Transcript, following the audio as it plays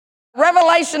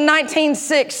Revelation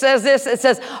 19:6 says this. It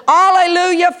says,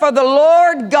 "Alleluia, for the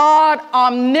Lord God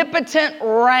omnipotent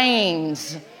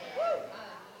reigns."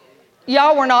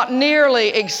 Y'all were not nearly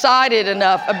excited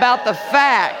enough about the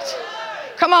fact.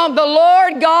 Come on, the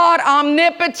Lord God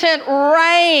omnipotent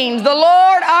reigns. The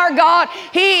Lord our God,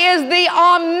 He is the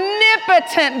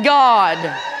omnipotent God.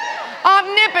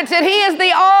 Omnipotent, He is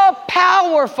the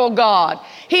all-powerful God.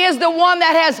 He is the one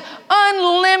that has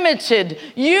unlimited,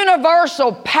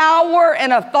 universal power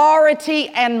and authority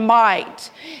and might.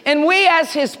 And we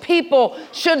as His people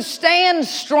should stand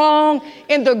strong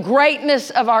in the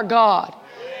greatness of our God.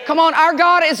 Come on, our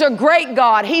God is a great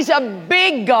God. He's a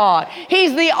big God.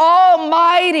 He's the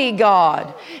almighty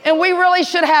God. And we really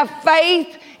should have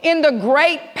faith in the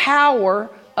great power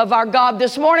of our God.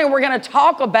 This morning we're going to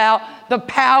talk about the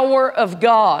power of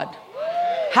God.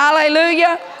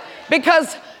 Hallelujah.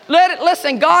 Because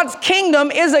listen, God's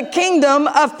kingdom is a kingdom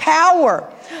of power.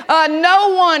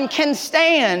 No one can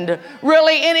stand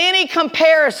really in any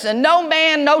comparison. No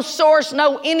man, no source,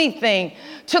 no anything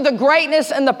to the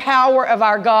greatness and the power of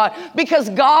our God, because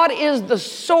God is the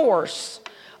source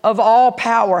of all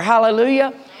power.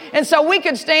 Hallelujah. And so we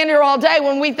could stand here all day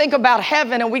when we think about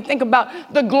heaven and we think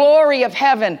about the glory of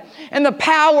heaven and the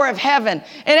power of heaven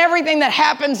and everything that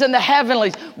happens in the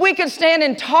heavenlies. We could stand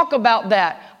and talk about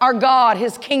that, our God,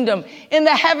 His kingdom in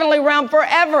the heavenly realm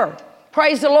forever.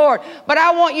 Praise the Lord. But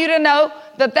I want you to know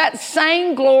that that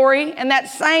same glory and that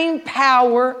same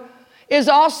power is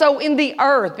also in the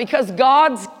earth, because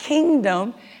God's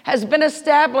kingdom has been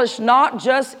established not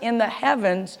just in the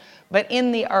heavens, but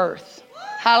in the earth.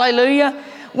 Hallelujah.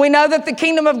 We know that the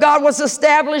kingdom of God was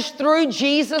established through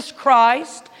Jesus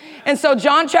Christ. And so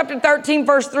John chapter 13,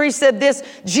 verse 3 said this: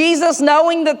 Jesus,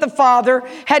 knowing that the Father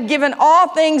had given all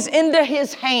things into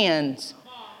His hands.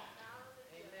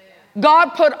 God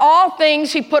put all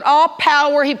things, He put all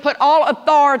power, He put all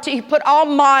authority, He put all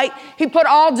might, He put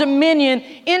all dominion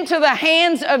into the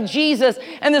hands of Jesus.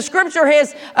 And the scripture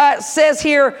says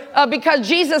here, because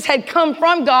Jesus had come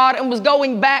from God and was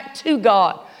going back to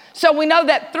God. So we know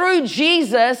that through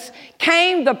Jesus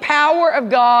came the power of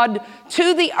God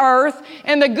to the earth.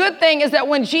 And the good thing is that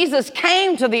when Jesus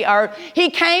came to the earth, He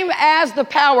came as the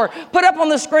power. Put up on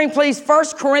the screen, please, 1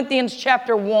 Corinthians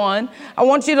chapter 1. I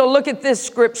want you to look at this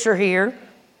scripture here.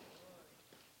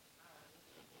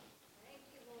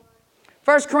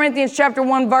 1 Corinthians chapter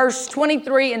 1, verse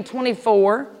 23 and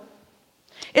 24.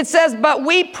 It says, "But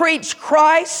we preach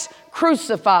Christ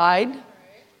crucified."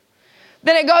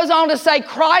 Then it goes on to say,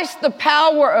 Christ, the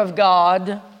power of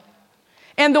God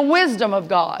and the wisdom of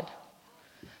God.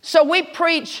 So we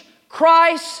preach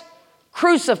Christ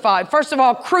crucified. First of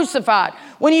all, crucified.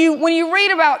 When you read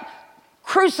about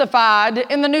crucified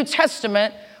in the New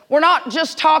Testament, we're not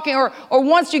just talking, or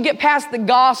once you get past the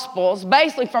Gospels,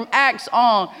 basically from Acts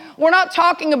on, we're not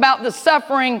talking about the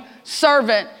suffering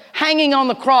servant hanging on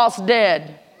the cross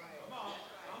dead.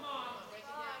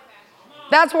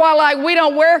 That's why, we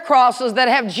don't wear crosses that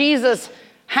have Jesus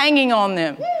hanging on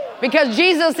them, because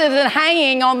Jesus isn't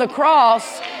hanging on the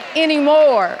cross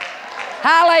anymore.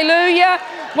 Hallelujah.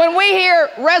 When we hear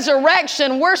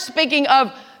resurrection, we're speaking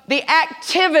of the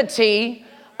activity,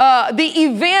 the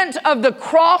event of the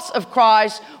cross of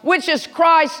Christ, which is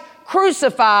Christ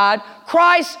crucified,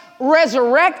 Christ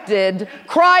resurrected,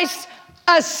 Christ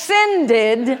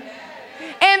ascended,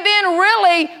 and then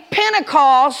really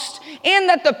Pentecost, in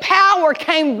that the power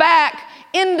came back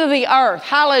into the earth.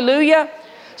 Hallelujah.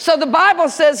 So the Bible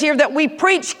says here that we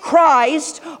preach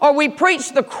Christ, or we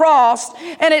preach the cross,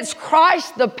 and it's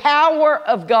Christ, the power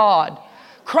of God.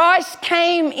 Christ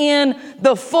came in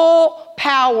the full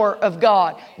power of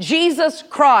God. Jesus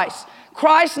Christ.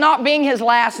 Christ not being His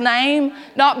last name,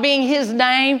 not being His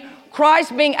name.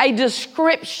 Christ being a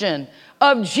description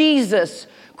of Jesus.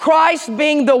 Christ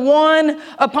being the one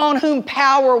upon whom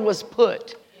power was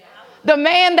put. The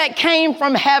man that came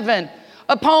from heaven,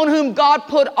 upon whom God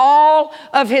put all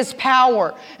of His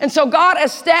power. And so God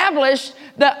established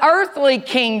the earthly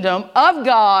kingdom of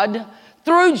God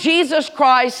through Jesus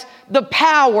Christ, the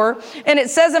power. And it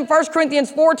says in 1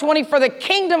 Corinthians 4:20, "For the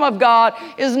kingdom of God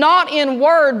is not in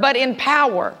word, but in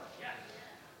power."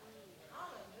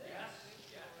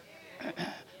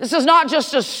 This is not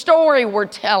just a story we're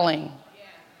telling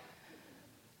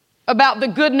about the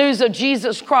good news of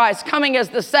Jesus Christ coming as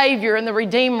the Savior and the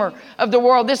Redeemer of the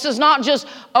world. This is not just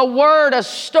a word, a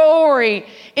story.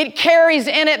 It carries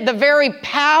in it the very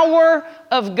power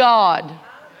of God.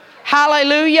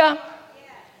 Hallelujah.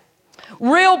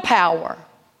 Real power.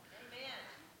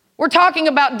 We're talking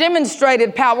about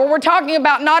demonstrated power. We're talking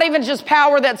about not even just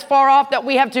power that's far off that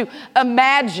we have to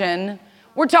imagine.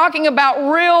 We're talking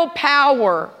about real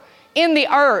power in the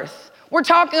earth. We're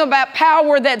talking about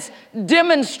power that's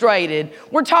demonstrated.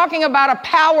 We're talking about a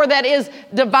power that is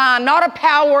divine, not a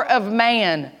power of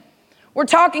man. We're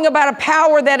talking about a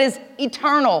power that is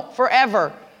eternal,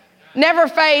 forever. Never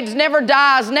fades, never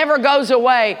dies, never goes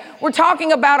away. We're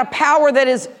talking about a power that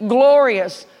is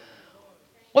glorious.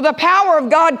 Well, the power of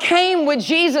God came with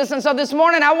Jesus, and so this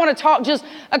morning I want to talk just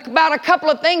about a couple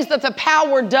of things that the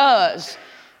power does.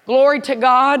 Glory to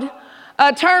God.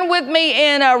 Turn with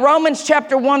me in Romans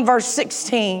chapter 1, verse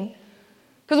 16,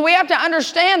 because we have to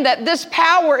understand that this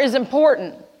power is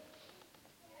important.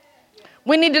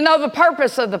 We need to know the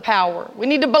purpose of the power. We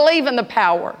need to believe in the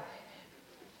power.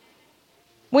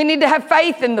 We need to have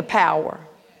faith in the power.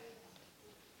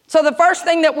 So the first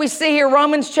thing that we see here,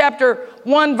 Romans chapter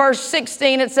 1, verse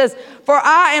 16, it says, "For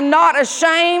I am not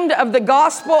ashamed of the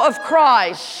gospel of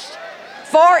Christ,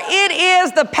 for it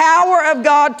is the power of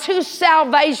God to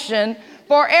salvation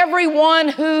for everyone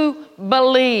who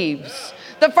believes."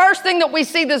 The first thing that we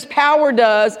see this power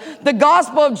does, the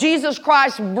gospel of Jesus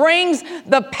Christ brings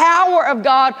the power of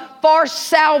God for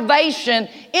salvation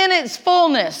in its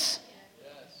fullness.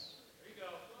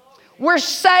 We're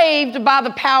saved by the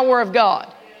power of God.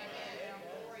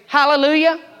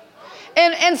 Hallelujah.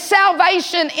 And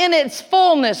salvation in its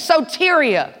fullness,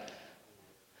 soteria.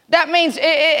 That means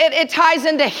it ties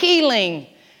into healing.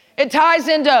 It ties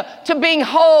into being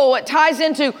whole. It ties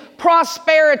into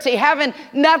prosperity, having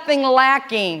nothing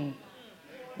lacking.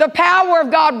 The power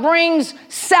of God brings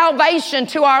salvation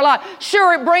to our life.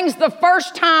 Sure, it brings the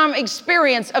first time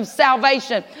experience of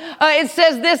salvation. It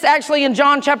says this actually in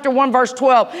John chapter 1, verse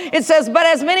 12. It says, "But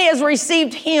as many as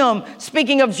received him,"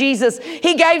 speaking of Jesus,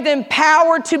 "he gave them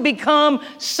power to become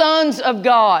sons of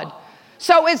God."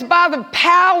 So it's by the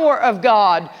power of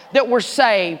God that we're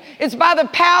saved. It's by the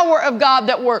power of God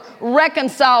that we're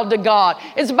reconciled to God.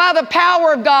 It's by the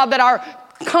power of God that our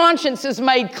conscience is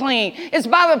made clean. It's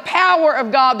by the power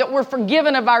of God that we're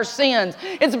forgiven of our sins.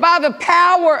 It's by the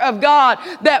power of God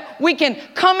that we can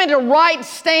come into right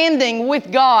standing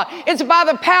with God. It's by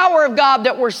the power of God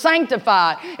that we're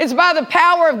sanctified. It's by the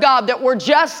power of God that we're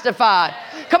justified.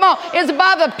 Come on, it's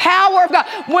by the power of God.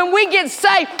 When we get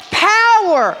saved,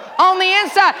 power on the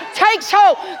inside takes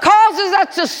hold, causes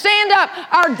us to stand up.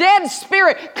 Our dead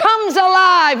spirit comes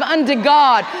alive unto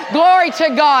God. Glory to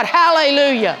God.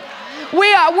 Hallelujah. We're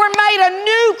made a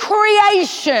new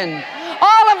creation.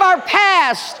 All of our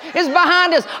past is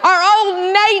behind us. Our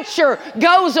old nature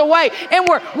goes away. And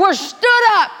we're stood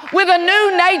up with a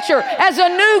new nature as a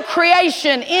new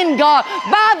creation in God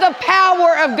by the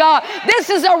power of God. This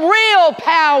is a real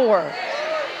power.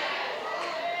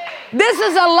 This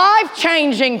is a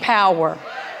life-changing power.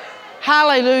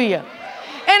 Hallelujah.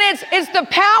 And it's the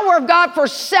power of God for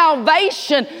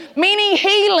salvation, meaning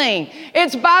healing.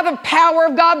 It's by the power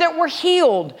of God that we're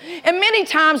healed. And many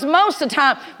times, most of the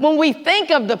time, when we think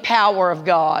of the power of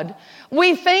God,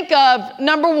 we think of,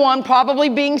 number one, probably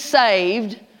being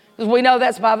saved, because we know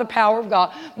that's by the power of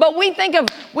God. But we think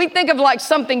of like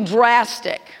something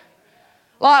drastic.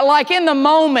 Like in the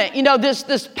moment, you know,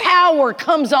 this power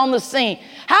comes on the scene.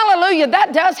 Hallelujah,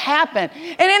 that does happen.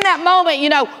 And in that moment, you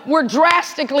know, we're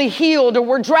drastically healed or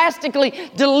we're drastically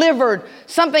delivered.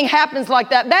 Something happens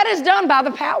like that. That is done by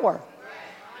the power.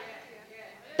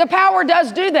 The power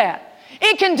does do that.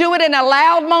 It can do it in a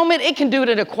loud moment. It can do it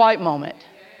in a quiet moment.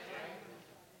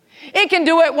 It can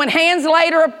do it when hands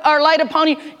are laid upon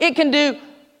you. It can do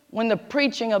when the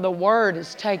preaching of the word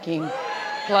is taking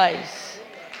place.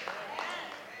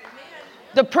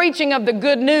 The preaching of the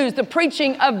good news, the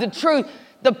preaching of the truth,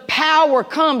 the power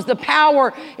comes, the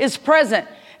power is present.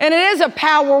 And it is a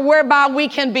power whereby we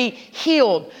can be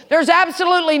healed. There's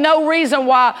absolutely no reason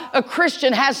why a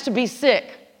Christian has to be sick.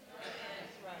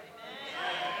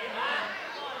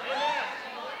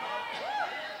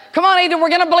 Come on, either we're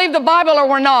going to believe the Bible or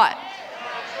we're not.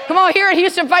 Come on, here at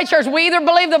Houston Faith Church, we either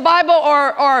believe the Bible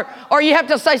or you have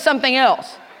to say something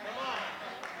else.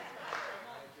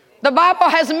 The Bible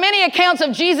has many accounts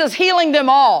of Jesus healing them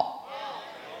all.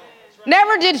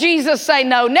 Never did Jesus say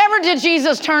no. Never did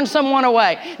Jesus turn someone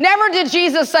away. Never did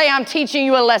Jesus say, I'm teaching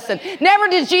you a lesson. Never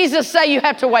did Jesus say you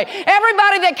have to wait.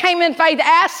 Everybody that came in faith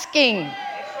asking.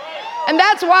 And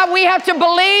that's why we have to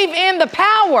believe in the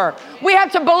power. We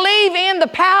have to believe in the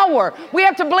power. We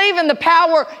have to believe in the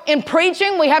power in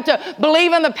preaching. We have to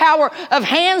believe in the power of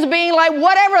hands being laid.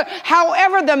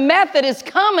 However the method is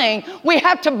coming, we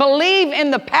have to believe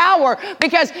in the power.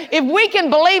 Because if we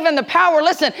can believe in the power,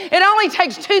 listen, it only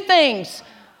takes two things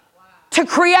to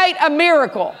create a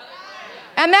miracle.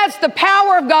 And that's the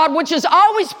power of God, which is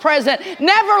always present,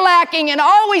 never lacking, and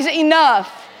always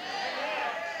enough.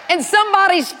 and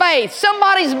somebody's faith,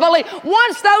 somebody's belief.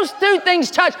 Once those two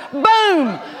things touch,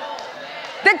 boom,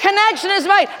 the connection is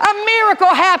made. A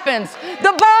miracle happens.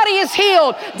 The body is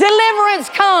healed. Deliverance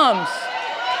comes.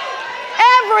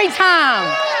 Every time.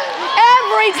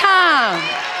 Every time.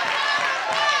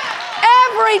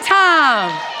 Every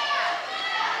time.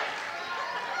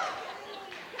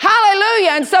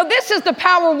 Hallelujah. And so this is the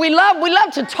power we love. We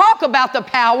love to talk about the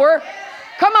power.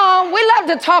 Come on, we love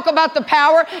to talk about the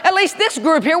power. At least this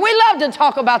group here, we love to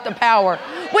talk about the power.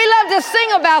 We love to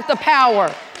sing about the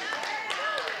power.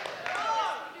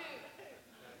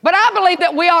 But I believe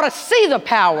that we ought to see the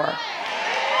power.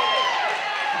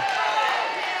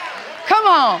 Come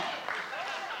on.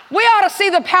 We ought to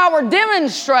see the power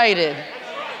demonstrated.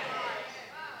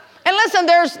 And listen,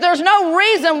 there's no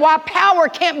reason why power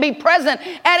can't be present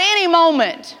at any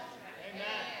moment.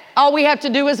 All we have to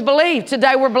do is believe.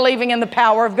 Today we're believing in the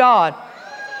power of God.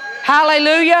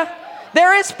 Hallelujah.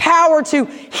 There is power to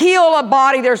heal a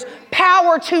body. There's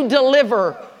power to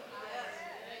deliver.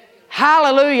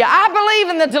 Hallelujah. I believe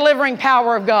in the delivering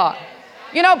power of God.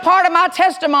 You know, part of my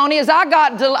testimony is I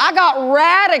got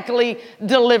radically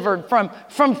delivered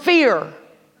from fear.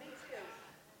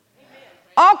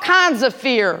 All kinds of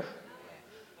fear.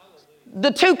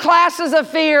 The 2 classes of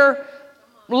fear,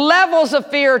 levels of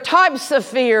fear, types of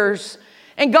fears.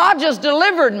 And God just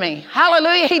delivered me.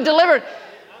 Hallelujah. He delivered.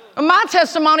 My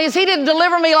testimony is He didn't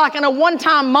deliver me like in a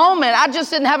one-time moment. I just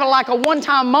didn't have it like a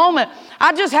one-time moment.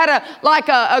 I just had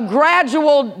a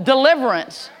gradual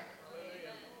deliverance.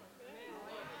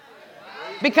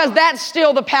 Because that's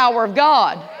still the power of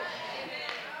God.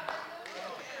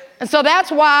 And so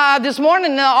that's why this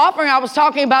morning in the offering I was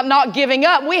talking about not giving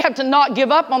up. We have to not give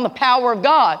up on the power of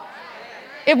God.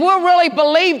 If we'll really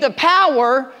believe the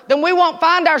power, then we won't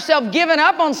find ourselves giving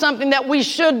up on something that we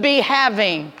should be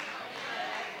having.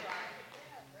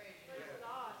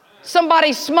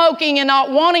 Somebody smoking and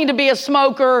not wanting to be a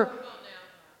smoker,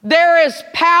 there is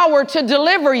power to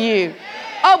deliver you.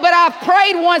 Oh, but I've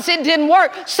prayed once, it didn't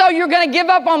work. So you're going to give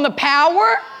up on the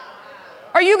power?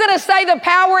 Are you going to say the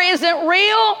power isn't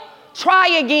real?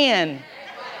 Try again.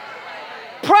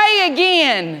 Pray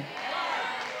again.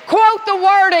 Quote the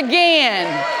word again.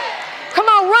 Come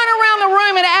on, run around the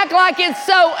room and act like it's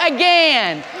so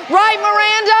again. Right,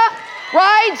 Miranda?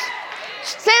 Right?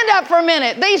 Stand up for a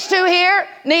minute. These 2 here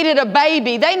needed a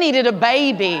baby. They needed a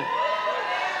baby.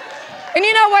 And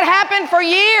you know what happened for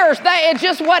years? It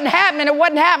just wasn't happening. It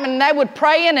wasn't happening. They would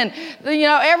pray and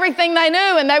everything they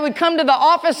knew. And they would come to the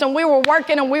office and we were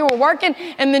working.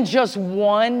 And then just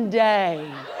one day,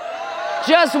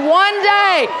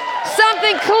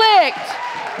 something clicked.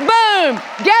 Boom.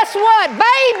 Guess what?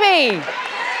 Baby.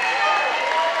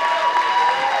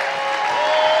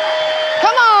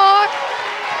 Come on.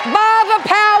 By the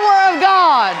power of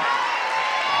God.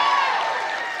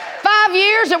 5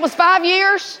 years. It was 5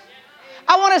 years.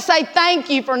 I want to say thank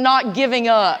you for not giving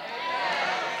up.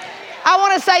 I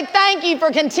want to say thank you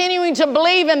for continuing to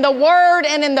believe in the Word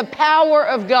and in the power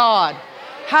of God.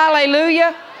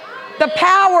 Hallelujah. The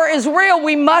power is real.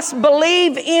 We must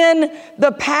believe in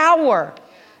the power.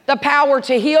 The power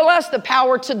to heal us, the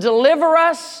power to deliver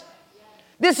us.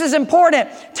 This is important.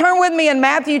 Turn with me in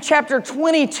Matthew chapter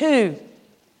 22.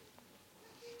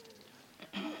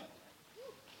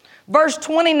 Verse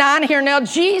 29 here. Now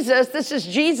Jesus, this is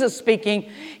Jesus speaking.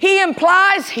 He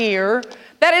implies here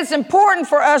that it's important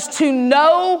for us to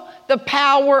know the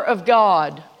power of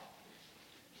God.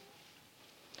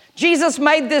 Jesus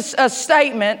made this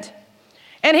statement,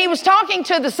 and he was talking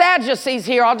to the Sadducees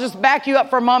here. I'll just back you up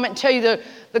for a moment and tell you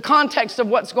the context of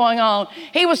what's going on.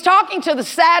 He was talking to the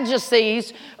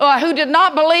Sadducees who did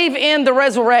not believe in the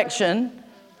resurrection.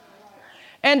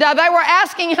 And they were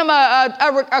asking him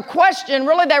a question.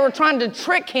 Really, they were trying to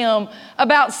trick him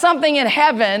about something in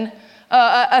heaven,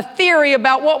 a theory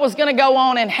about what was going to go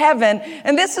on in heaven.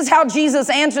 And this is how Jesus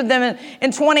answered them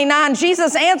in 29.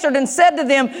 Jesus answered and said to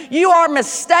them, "You are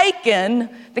mistaken."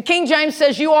 The King James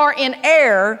says, "You are in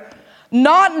error,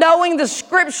 not knowing the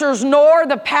Scriptures nor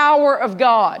the power of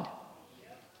God."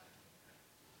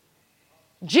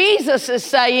 Jesus is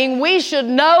saying we should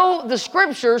know the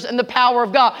Scriptures and the power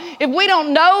of God. If we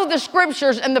don't know the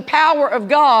Scriptures and the power of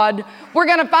God, we're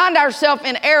going to find ourselves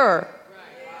in error.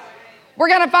 We're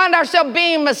going to find ourselves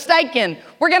being mistaken.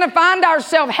 We're going to find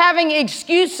ourselves having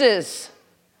excuses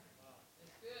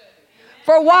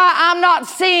for why I'm not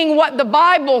seeing what the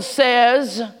Bible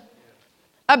says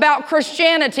about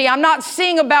Christianity. I'm not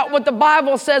seeing about what the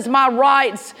Bible says, my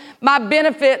rights, my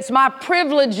benefits, my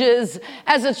privileges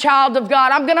as a child of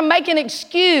God. I'm going to make an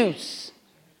excuse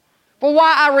for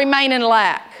why I remain in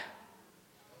lack.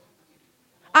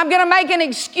 I'm going to make an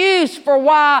excuse for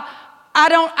why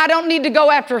I don't need to go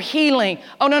after healing.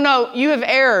 Oh, no, you have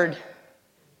erred.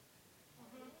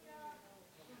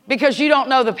 Because you don't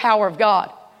know the power of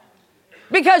God.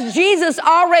 Because Jesus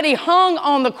already hung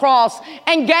on the cross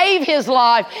and gave his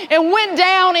life and went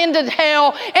down into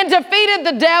hell and defeated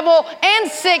the devil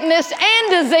and sickness and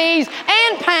disease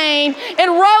and pain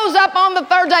and rose up on the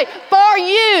third day for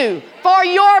you, for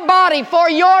your body, for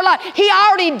your life. He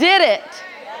already did it.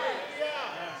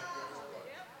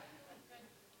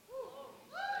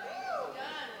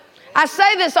 I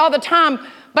say this all the time,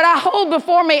 but I hold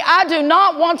before me, I do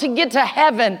not want to get to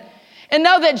heaven and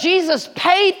know that Jesus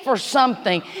paid for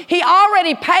something. He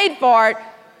already paid for it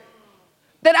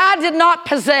that I did not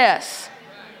possess.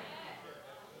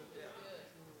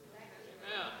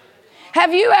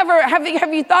 Have you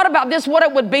thought about this, what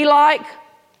it would be like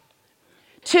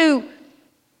to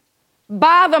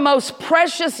buy the most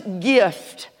precious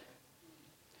gift,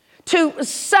 to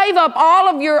save up all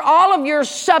of your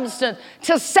substance,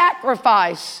 to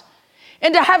sacrifice,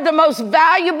 and to have the most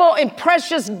valuable and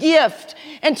precious gift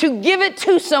and to give it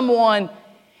to someone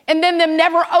and then them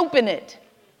never open it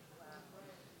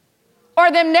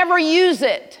or them never use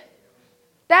it.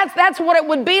 That's what it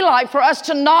would be like for us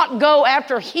to not go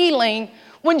after healing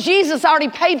when Jesus already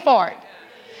paid for it.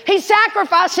 He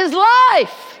sacrificed his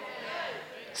life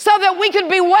so that we could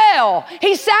be well.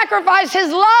 He sacrificed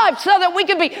his life so that we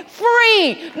could be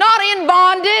free, not in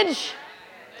bondage.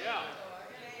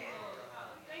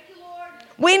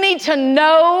 We need to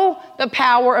know the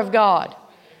power of God.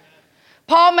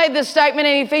 Paul made this statement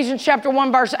in Ephesians chapter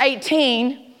 1, verse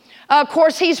 18. Of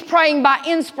course, he's praying by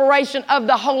inspiration of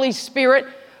the Holy Spirit,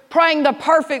 praying the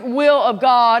perfect will of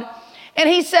God. And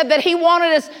he said that he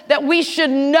wanted us, that we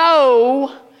should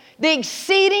know the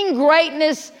exceeding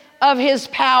greatness of his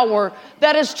power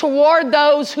that is toward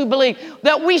those who believe.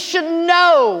 That we should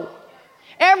know,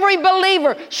 every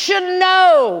believer should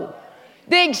know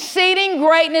the exceeding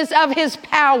greatness of his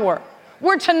power.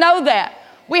 We're to know that.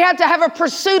 We have to have a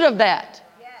pursuit of that.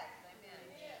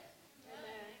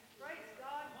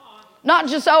 Not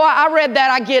just, oh, I read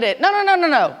that, I get it. No.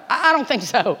 I don't think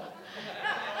so.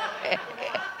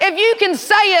 If you can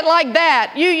say it like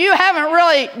that, you haven't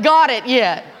really got it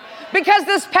yet. Because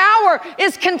this power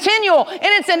is continual and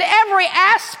it's in every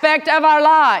aspect of our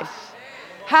life.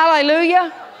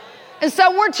 Hallelujah. And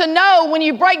so we're to know, when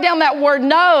you break down that word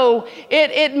know,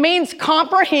 it means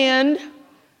comprehend.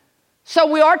 So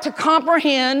we are to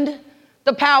comprehend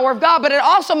the power of God, but it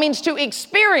also means to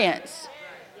experience.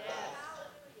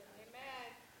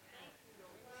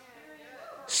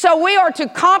 So we are to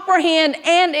comprehend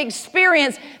and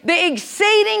experience the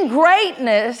exceeding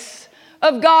greatness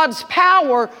of God's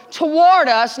power toward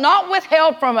us, not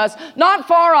withheld from us, not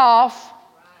far off,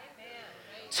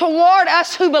 toward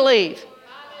us who believe.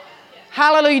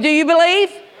 Hallelujah. Do you believe?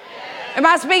 Yes. Am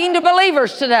I speaking to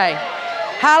believers today?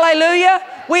 Yes. Hallelujah.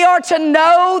 We are to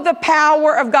know the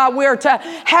power of God. We are to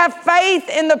have faith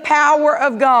in the power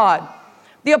of God.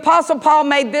 The Apostle Paul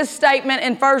made this statement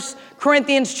in 1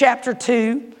 Corinthians chapter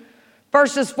 2,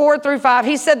 verses 4 through 5.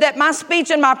 He said that my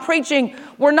speech and my preaching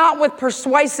were not with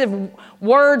persuasive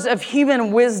words of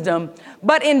human wisdom,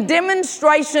 but in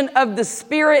demonstration of the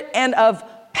Spirit and of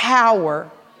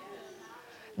power.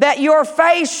 That your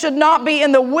faith should not be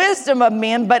in the wisdom of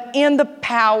men, but in the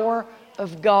power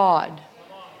of God.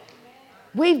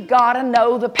 We've got to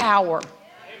know the power.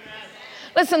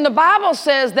 Listen, the Bible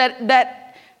says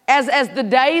that as the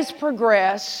days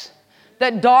progress,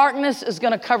 that darkness is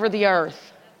going to cover the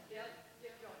earth.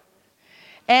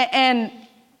 And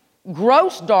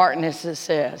gross darkness, it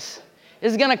says,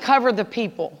 is going to cover the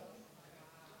people.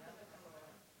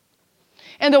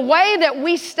 And the way that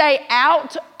we stay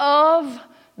out of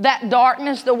that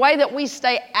darkness, the way that we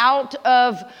stay out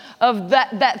of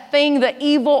that thing, the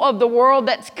evil of the world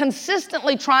that's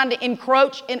consistently trying to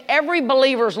encroach in every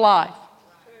believer's life,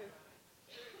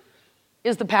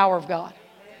 is the power of God.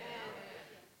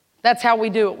 That's how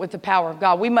we do it, with the power of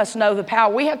God. We must know the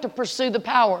power. We have to pursue the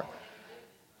power.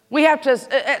 We have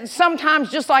to,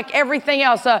 sometimes just like everything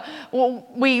else,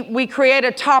 we create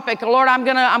a topic. Lord, I'm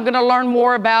gonna learn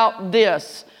more about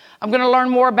this. I'm going to learn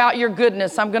more about your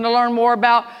goodness. I'm going to learn more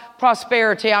about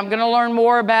prosperity. I'm going to learn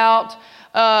more about,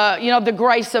 the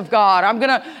grace of God.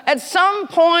 At some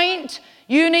point,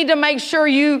 you need to make sure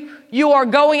you are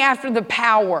going after the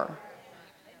power.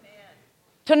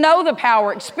 To know the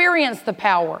power, experience the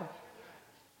power.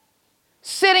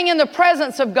 Sitting in the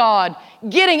presence of God,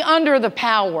 getting under the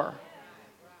power.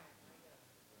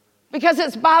 Because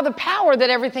it's by the power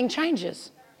that everything changes.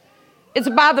 It's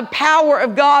by the power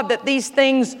of God that these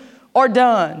things are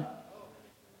done.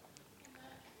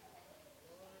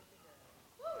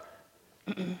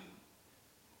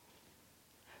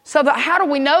 So how do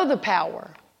we know the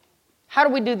power? How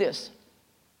do we do this?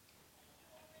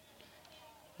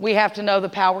 We have to know the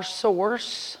power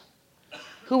source,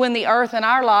 who in the earth in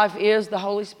our life is the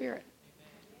Holy Spirit.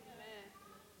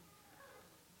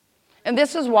 And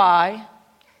this is why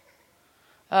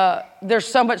there's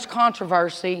so much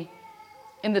controversy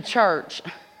in the church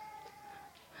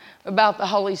about the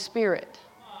Holy Spirit.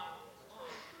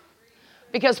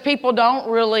 Because people don't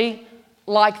really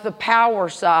like the power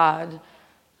side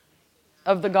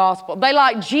of the gospel. They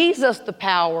like Jesus, the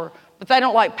power, but they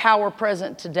don't like power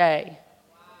present today.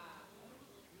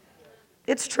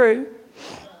 It's true.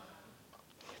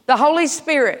 The Holy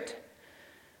Spirit.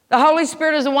 The Holy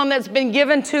Spirit is the one that's been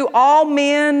given to all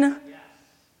men.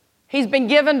 He's been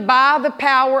given by the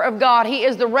power of God. He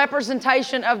is the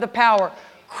representation of the power.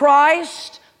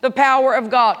 Christ, the power of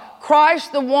God.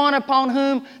 Christ, the one upon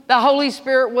whom the Holy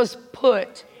Spirit was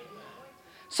put.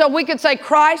 So we could say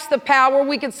Christ, the power.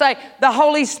 We could say the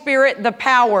Holy Spirit, the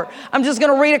power. I'm just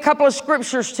going to read a couple of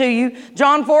scriptures to you.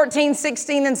 John 14,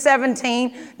 16, and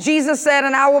 17. Jesus said,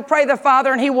 and I will pray the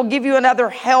Father, and He will give you another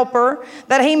helper,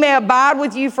 that He may abide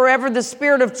with you forever, the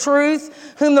Spirit of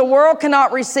truth, whom the world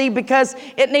cannot receive, because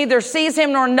it neither sees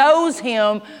Him nor knows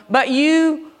Him, but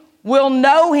you will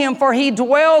know Him, for He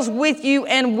dwells with you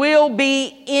and will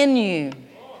be in you.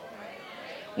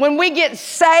 When we get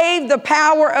saved, the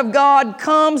power of God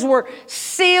comes. We're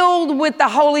sealed with the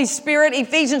Holy Spirit.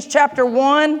 Ephesians chapter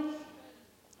 1.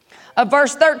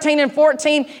 Verse 13 and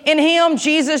 14, in Him,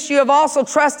 Jesus, you have also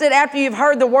trusted after you've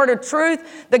heard the word of truth,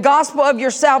 the gospel of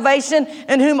your salvation,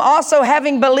 in whom also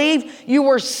having believed, you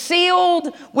were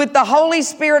sealed with the Holy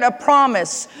Spirit of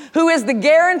promise, who is the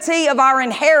guarantee of our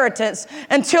inheritance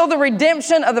until the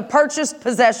redemption of the purchased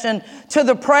possession, to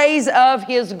the praise of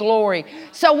His glory.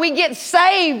 So we get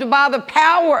saved by the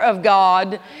power of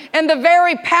God, and the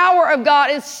very power of God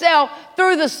itself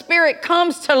through the Spirit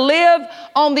comes to live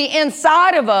on the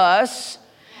inside of us.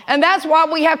 And that's why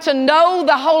we have to know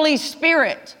the Holy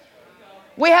Spirit.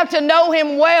 We have to know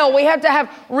Him well. We have to have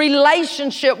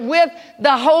relationship with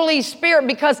the Holy Spirit,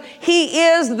 because He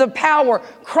is the power.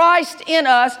 Christ in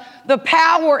us, the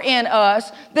power in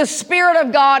us, the Spirit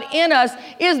of God in us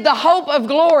is the hope of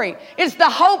glory. It's the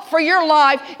hope for your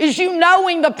life, is you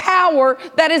knowing the power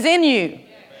that is in you.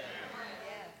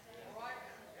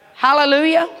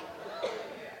 Hallelujah.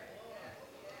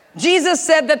 Jesus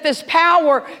said that this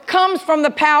power comes from the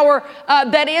power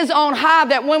that is on high,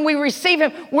 that when we receive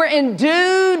Him, we're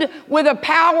endued with a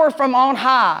power from on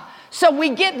high. So we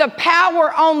get the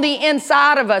power on the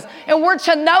inside of us, and we're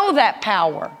to know that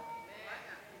power.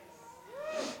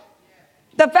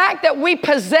 The fact that we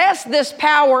possess this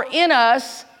power in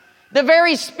us, the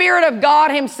very Spirit of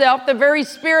God Himself, the very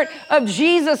Spirit of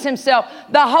Jesus Himself,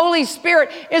 the Holy Spirit,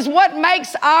 is what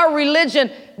makes our religion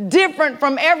different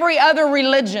from every other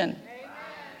religion.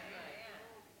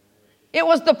 It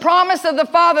was the promise of the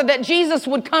Father that Jesus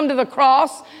would come to the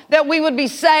cross, that we would be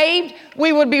saved,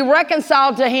 we would be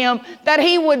reconciled to Him, that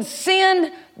He would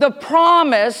send the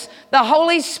promise, the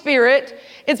Holy Spirit.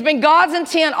 It's been God's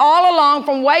intent all along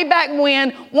from way back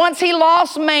when, once He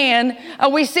lost man,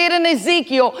 we see it in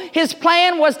Ezekiel, His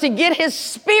plan was to get His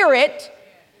Spirit,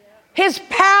 His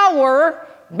power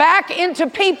back into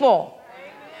people.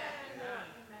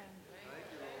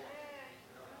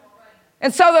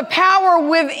 And so the power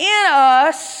within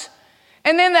us,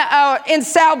 and then in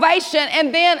salvation,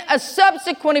 and then a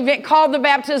subsequent event called the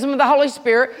baptism of the Holy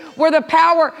Spirit, where the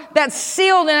power that's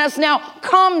sealed in us now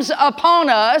comes upon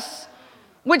us,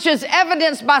 which is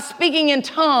evidenced by speaking in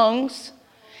tongues.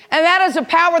 And that is a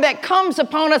power that comes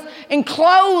upon us and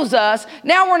clothes us.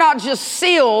 Now we're not just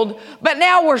sealed, but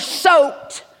now we're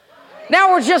soaked.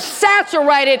 Now we're just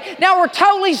saturated. Now we're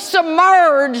totally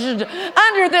submerged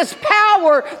under this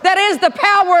power that is the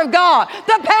power of God.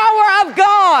 The power of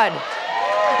God.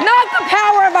 Not the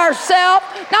power of ourselves,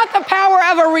 not the power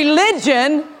of a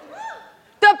religion.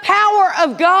 The power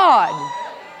of God.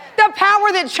 The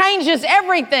power that changes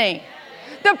everything.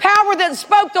 The power that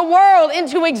spoke the world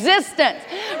into existence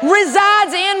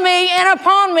resides in me and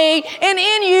upon me, and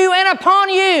in you and upon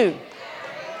you.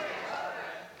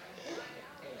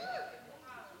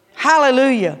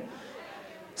 Hallelujah.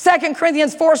 2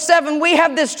 Corinthians 4:7, we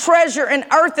have this treasure in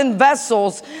earthen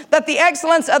vessels, that the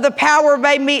excellence of the power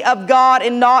may be of God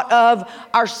and not of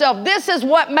ourselves. This is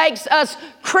what makes us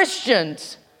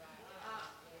Christians.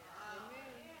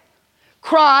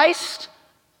 Christ,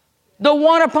 the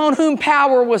one upon whom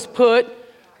power was put.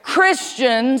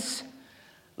 Christians,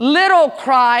 little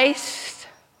Christ,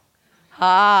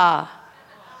 like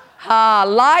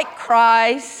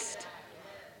Christ,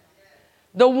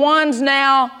 the ones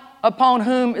now upon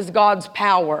whom is God's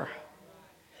power.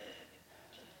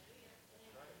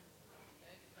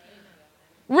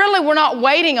 really we're not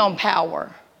waiting on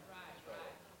power.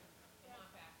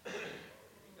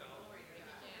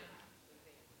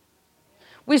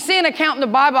 We see an account in the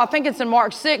Bible, I think it's in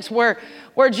Mark 6, where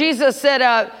Jesus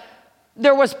said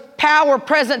there was power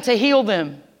present to heal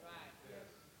them.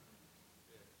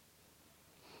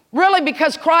 Really,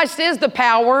 because Christ is the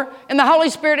power, and the Holy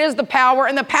Spirit is the power,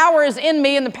 and the power is in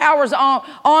me, and the power is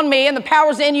on me, and the power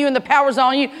is in you, and the power is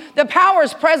on you. The power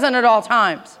is present at all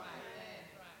times.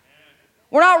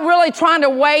 We're not really trying to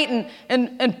wait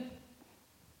and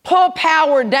pull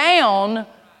power down.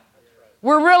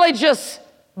 We're really just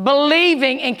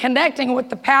believing and connecting with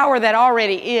the power that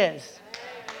already is.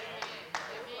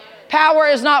 Power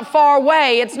is not far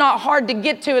away. It's not hard to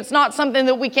get to. It's not something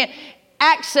that we can't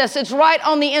access. It's right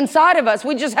on the inside of us.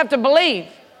 We just have to believe.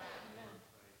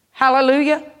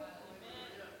 Hallelujah.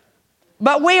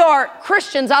 But we are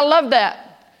Christians. I love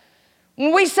that.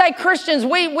 When we say Christians,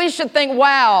 we should think,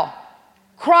 wow,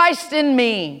 Christ in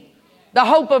me, the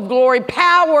hope of glory,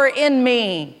 power in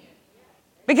me,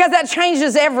 because that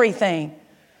changes everything.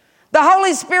 The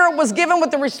Holy Spirit was given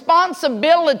with the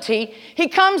responsibility. He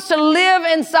comes to live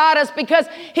inside us because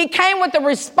he came with the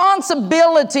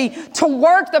responsibility to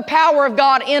work the power of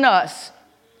God in us.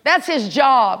 That's his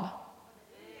job.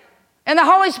 And the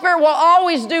Holy Spirit will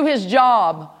always do his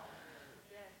job.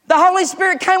 The Holy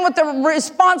Spirit came with the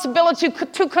responsibility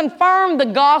to confirm the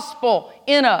gospel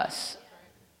in us,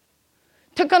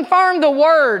 to confirm the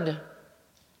word,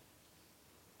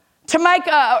 to make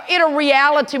it a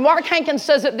reality. Mark Hankins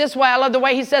says it this way. I love the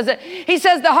way he says it. He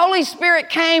says the Holy Spirit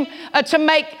came to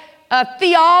make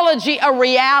theology a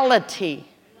reality.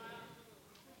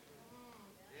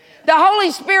 The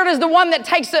Holy Spirit is the one that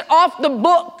takes it off the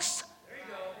books,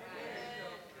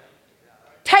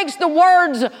 takes the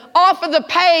words off of the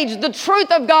page, the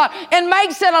truth of God, and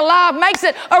makes it alive, makes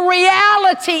it a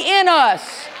reality in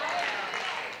us.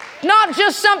 Not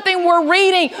just something we're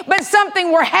reading, but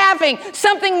something we're having,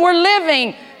 something we're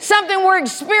living, something we're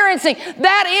experiencing.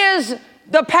 That is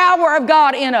the power of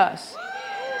God in us.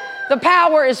 The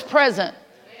power is present.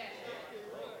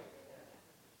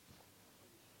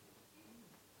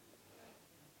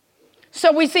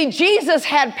 So we see Jesus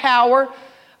had power.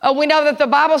 We know that the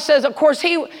Bible says, of course,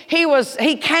 he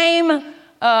came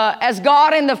as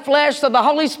God in the flesh, so the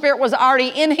Holy Spirit was already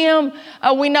in him.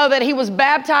 We know that he was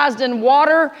baptized in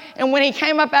water, and when he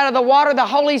came up out of the water, the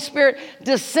Holy Spirit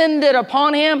descended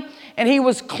upon him, and he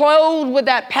was clothed with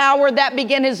that power. That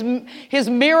began his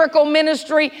miracle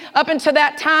ministry. Up until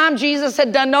that time, Jesus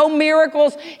had done no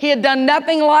miracles. He had done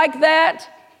nothing like that.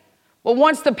 But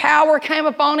once the power came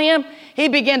upon him, he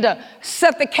began to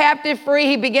set the captive free.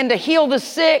 He began to heal the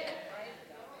sick.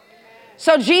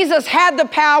 So Jesus had the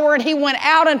power and he went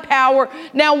out in power.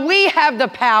 Now we have the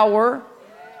power,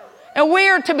 and we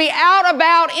are to be out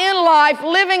about in life,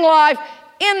 living life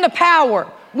in the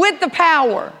power, with the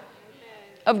power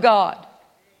of God.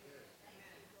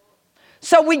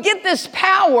 So we get this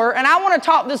power, and I want to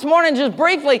talk this morning just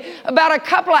briefly about a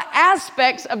couple of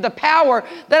aspects of the power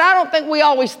that I don't think we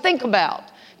always think about.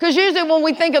 Because usually when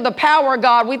we think of the power of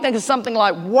God, we think of something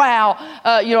like, wow,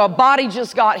 a body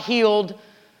just got healed.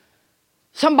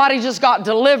 Somebody just got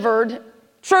delivered.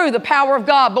 True, the power of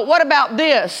God. But what about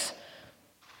this?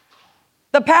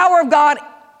 The power of God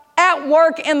at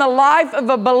work in the life of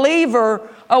a believer,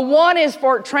 one is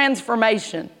for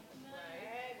transformation.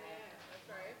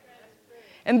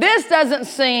 And this doesn't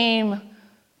seem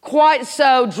quite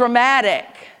so dramatic.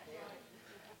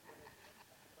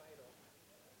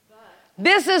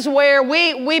 This is where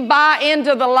we buy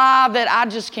into the lie that I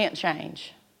just can't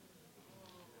change.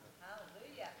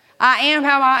 I am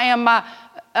how I am. I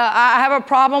have a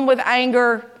problem with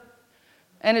anger,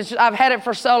 and I've had it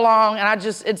for so long, and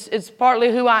it's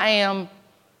partly who I am.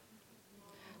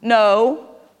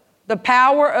 No, the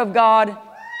power of God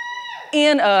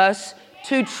in us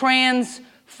to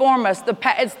transform us.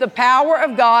 It's the power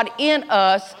of God in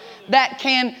us that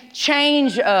can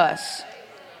change us.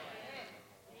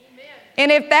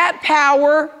 And if that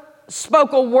power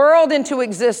spoke a world into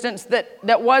existence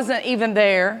that wasn't even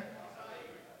there,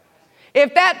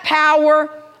 if that power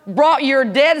brought your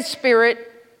dead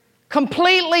spirit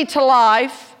completely to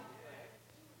life,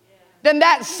 then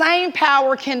that same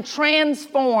power can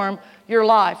transform your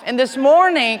life. And this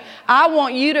morning, I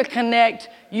want you to connect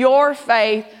your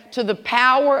faith to the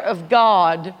power of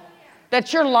God,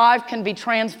 that your life can be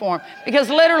transformed. Because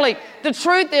literally, the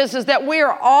truth is that we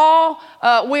are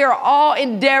all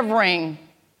endeavoring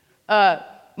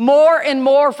more and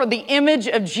more for the image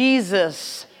of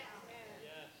Jesus.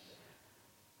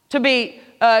 To be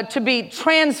to be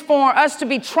transformed, us to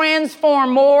be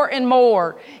transformed more and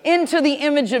more into the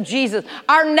image of Jesus.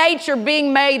 Our nature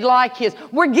being made like His.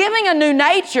 We're giving a new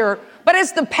nature, but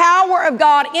it's the power of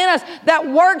God in us that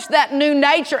works that new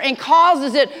nature and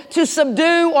causes it to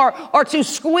subdue or to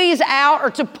squeeze out or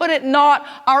to put it not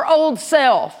our old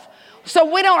self.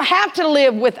 So we don't have to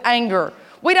live with anger.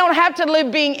 We don't have to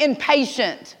live being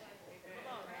impatient.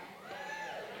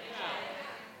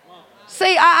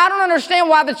 See, I don't understand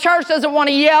why the church doesn't want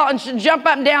to yell and jump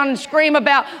up and down and scream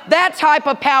about that type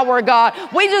of power of God.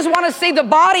 We just want to see the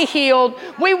body healed.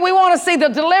 We want to see the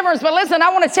deliverance. But listen, I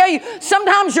want to tell you,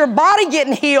 sometimes your body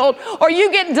getting healed or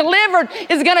you getting delivered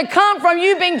is going to come from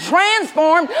you being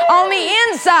transformed on the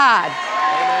inside.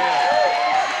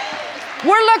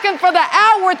 We're looking for the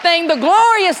outward thing, the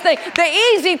glorious thing, the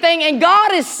easy thing, and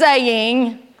God is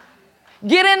saying,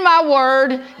 get in my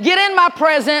word, get in my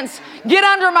presence, get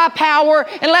under my power,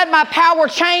 and let my power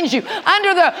change you.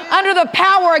 Under the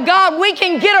power of God, we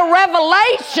can get a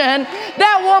revelation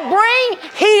that will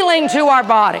bring healing to our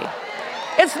body.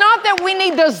 It's not that we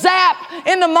need to zap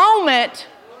in the moment.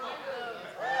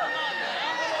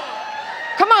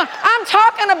 Come on, I'm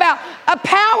talking about a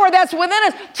power that's within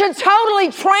us to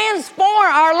totally transform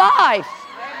our life.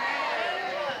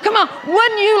 Come on,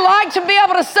 wouldn't you like to be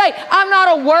able to say, I'm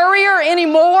not a worrier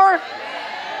anymore?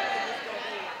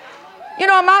 You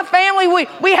know, in my family,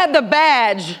 we had the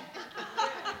badge.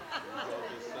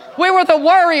 We were the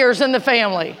worriers in the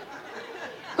family.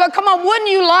 But come on,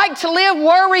 wouldn't you like to live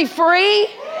worry-free?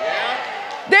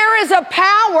 There is the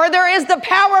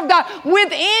power of God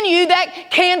within you that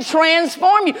can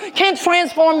transform you, can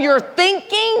transform your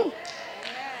thinking.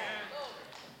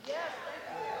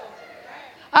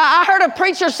 I heard a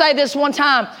preacher say this one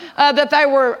time, that they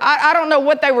were, I don't know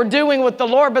what they were doing with the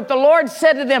Lord, but the Lord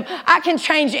said to them, I can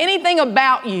change anything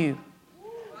about you.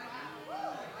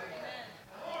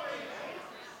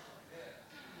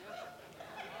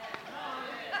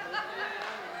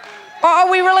 Or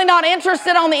are we really not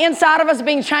interested on the inside of us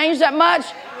being changed that much?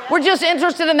 We're just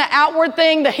interested in the outward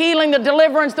thing, the healing, the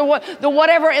deliverance, the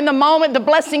whatever in the moment, the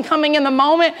blessing coming in the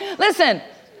moment. Listen.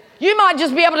 You might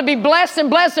just be able to be blessed and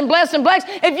blessed and blessed and blessed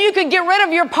if you could get rid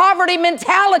of your poverty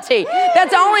mentality.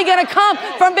 That's only going to come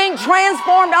from being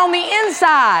transformed on the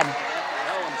inside.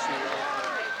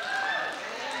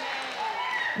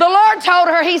 The Lord told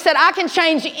her, He said, I can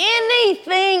change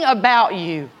anything about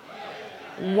you.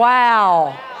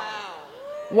 Wow.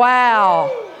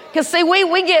 Wow. Because see,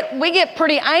 we get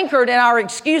pretty anchored in our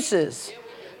excuses.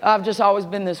 I've just always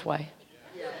been this way.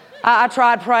 I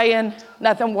tried praying,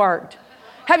 nothing worked.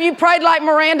 Have you prayed like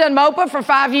Miranda and Mopa for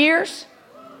 5 years?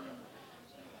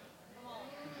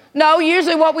 No,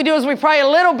 usually what we do is we pray a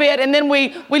little bit and then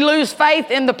we lose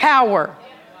faith in the power.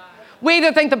 We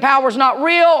either think the power's not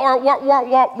real or it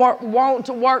won't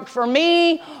work for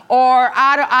me, or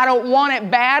I don't want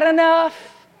it bad enough.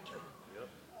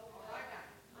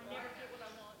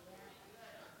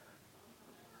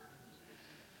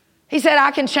 He said,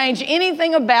 I can change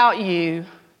anything about you.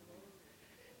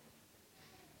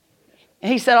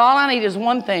 And He said, all I need is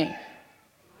one thing.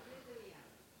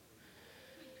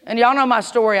 And y'all know my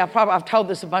story. I've told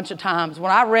this a bunch of times.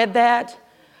 When I read that,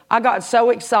 I got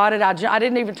so excited. I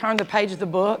didn't even turn the page of the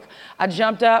book. I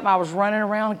jumped up. I was running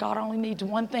around. God only needs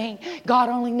one thing. God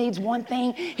only needs one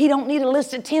thing. He don't need a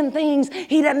list of 10 things.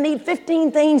 He doesn't need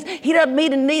 15 things. He doesn't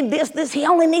need this. He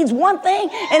only needs one thing,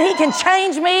 and He can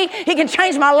change me. He can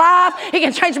change my life. He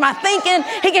can change my thinking.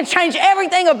 He can change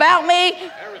everything about me.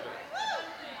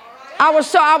 I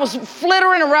was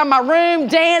flittering around my room,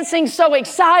 dancing, so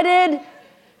excited.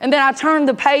 And then I turned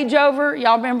the page over.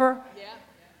 Y'all remember? Yeah.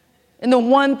 And the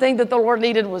one thing that the Lord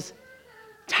needed was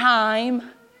time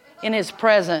in His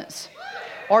presence,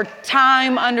 or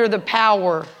time under the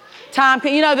power. Time,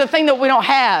 you know, the thing that we don't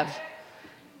have.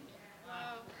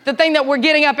 The thing that we're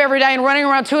getting up every day and running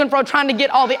around to and fro trying to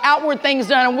get all the outward things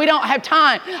done, and we don't have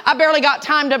time. I barely got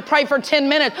time to pray for 10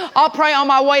 minutes. I'll pray on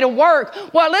my way to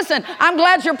work. Well, listen, I'm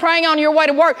glad you're praying on your way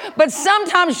to work, but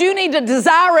sometimes you need to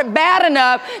desire it bad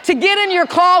enough to get in your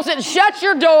closet, shut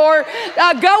your door,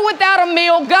 go without a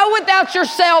meal, go without your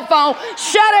cell phone,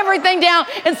 shut everything down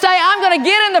and say, I'm going to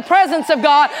get in the presence of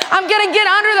God. I'm going to get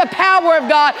under the power of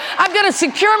God. I'm going to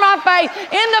secure my faith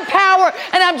in the power,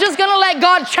 and I'm just going to let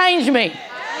God change me.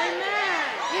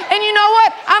 And you know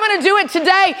what? I'm going to do it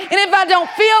today. And if I don't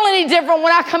feel any different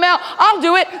when I come out, I'll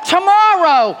do it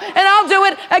tomorrow. And I'll do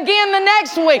it again the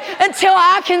next week until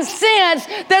I can sense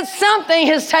that something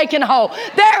has taken hold.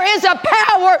 There is a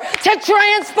power to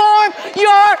transform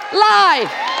your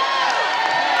life.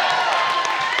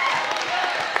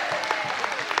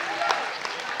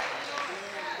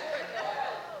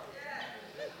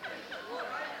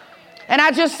 And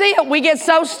I just see it. We get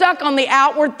so stuck on the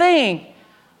outward thing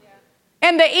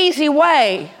and the easy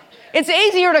way. It's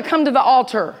easier to come to the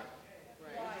altar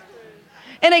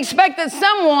and expect that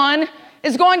someone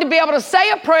is going to be able to say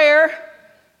a prayer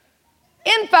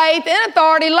in faith, in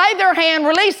authority, lay their hand,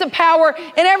 release the power,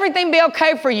 and everything be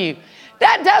okay for you.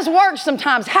 That does work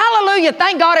sometimes. Hallelujah.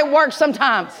 Thank God it works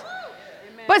sometimes.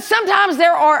 But sometimes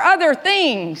there are other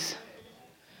things.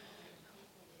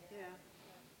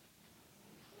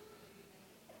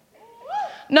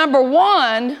 Number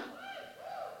one,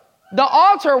 the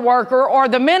altar worker or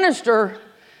the minister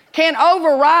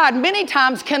many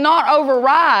times cannot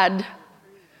override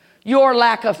your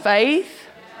lack of faith,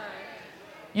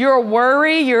 your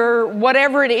worry, your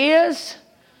whatever it is.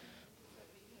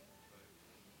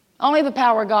 Only the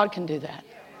power of God can do that.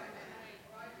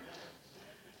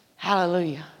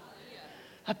 Hallelujah.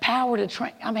 A power to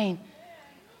train. I mean,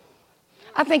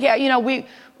 I think,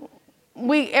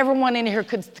 everyone in here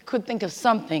could think of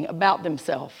something about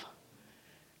themselves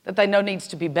that they know needs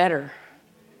to be better,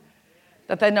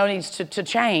 that they know needs to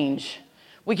change.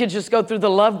 We could just go through the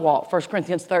love walk, 1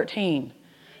 Corinthians 13,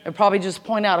 and probably just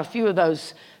point out a few of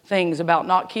those things about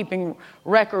not keeping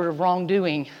record of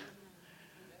wrongdoing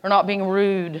or not being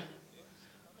rude,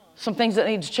 some things that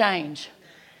need to change.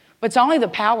 But it's only the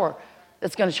power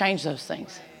that's going to change those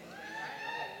things.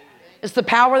 It's the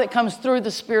power that comes through the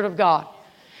Spirit of God.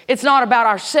 It's not about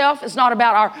ourselves. It's not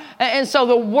about and so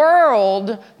the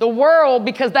world,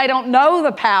 because they don't know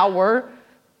the power,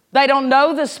 they don't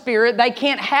know the Spirit, they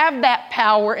can't have that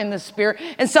power in the Spirit.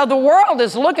 And so the world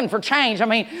is looking for change. I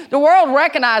mean, the world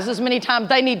recognizes many times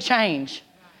they need change.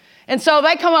 And so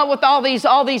they come up with all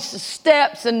these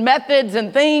steps and methods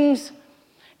and things.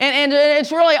 And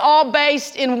it's really all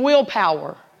based in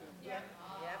willpower.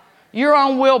 Your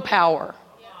own willpower.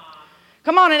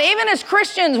 Come on, and even as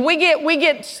Christians, we get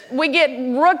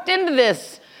rooked into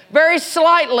this very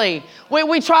slightly.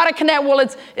 We try to connect. Well,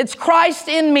 it's Christ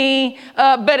in me,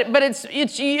 but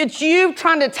it's you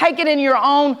trying to take it in your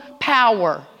own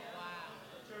power.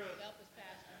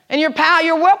 And your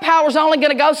willpower is only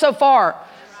going to go so far.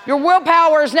 Your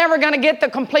willpower is never going to get the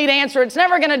complete answer. It's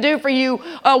never going to do for you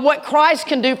what Christ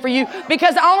can do for you,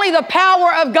 because only the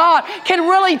power of God can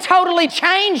really totally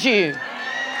change you.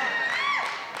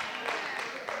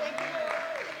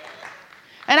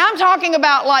 And I'm talking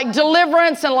about like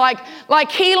deliverance and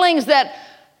like healings that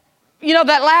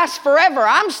last forever.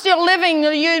 I'm still living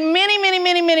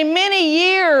many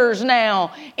years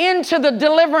now into the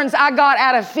deliverance I got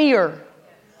out of fear.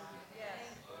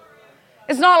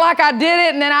 It's not like I did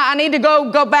it and then I need to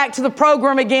go back to the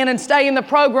program again and stay in the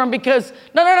program because,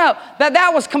 no.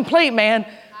 That was complete, man.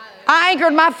 I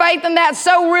anchored my faith in that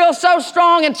so real, so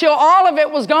strong until all of it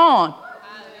was gone.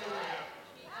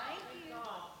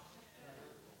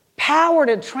 Power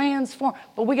to transform.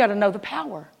 But we got to know the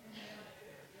power.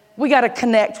 We got to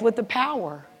connect with the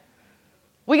power.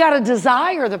 We got to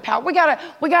desire the power. We got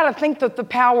to think that the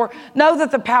power, know that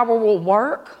the power will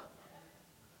work.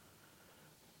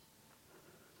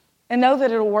 And know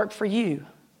that it'll work for you.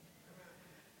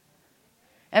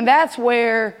 And that's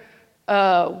where,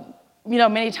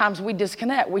 many times we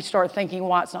disconnect. We start thinking,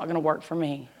 why it's not going to work for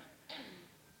me.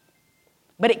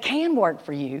 But it can work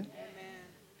for you.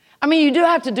 I mean, you do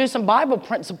have to do some Bible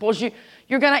principles.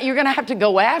 You're gonna have to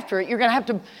go after it. You're gonna have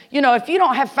to, if you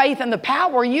don't have faith in the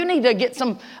power, you need to get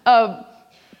some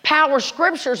power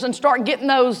scriptures and start getting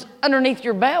those underneath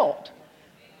your belt.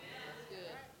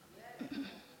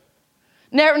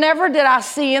 Never did I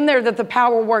see in there that the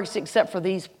power works except for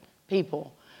these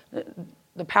people.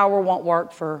 The power won't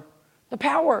work for, the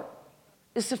power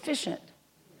is sufficient.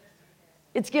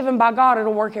 It's given by God.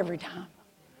 It'll work every time.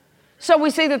 So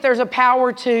we see that there's a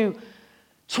power to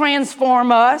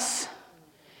transform us.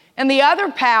 And the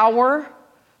other power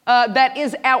that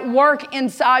is at work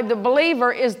inside the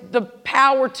believer is the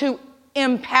power to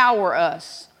empower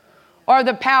us, or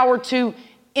the power to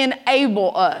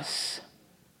enable us.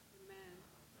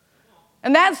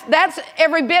 And that's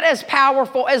every bit as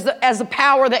powerful as the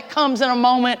power that comes in a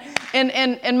moment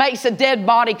and makes a dead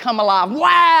body come alive.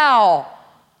 Wow!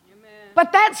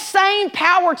 But that same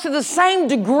power, to the same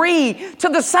degree, to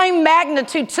the same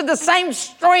magnitude, to the same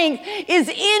strength is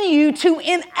in you to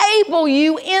enable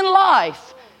you in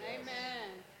life.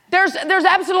 Amen. There's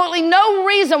absolutely no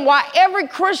reason why every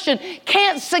Christian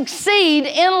can't succeed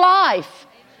in life.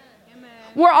 Amen.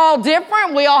 We're all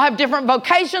different. We all have different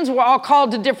vocations. We're all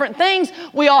called to different things.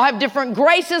 We all have different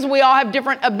graces. We all have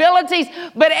different abilities.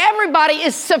 But everybody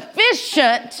is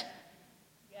sufficient.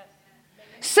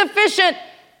 Sufficient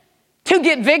to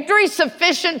get victory,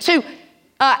 sufficient to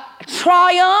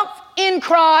triumph in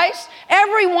Christ.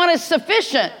 Everyone is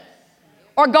sufficient.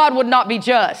 or God would not be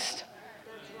just.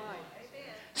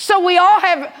 So we all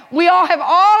have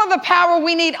all of the power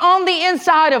we need on the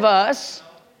inside of us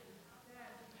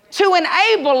to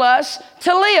enable us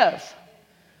to live,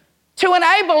 to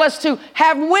enable us to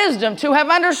have wisdom, to have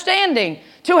understanding,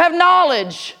 to have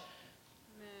knowledge.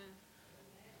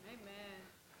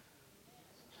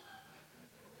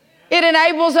 It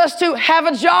enables us to have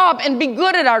a job and be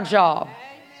good at our job.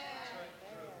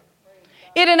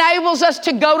 It enables us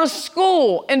to go to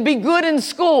school and be good in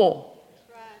school.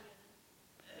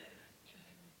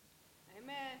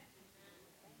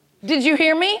 Did you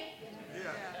hear me?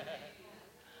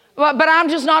 But I'm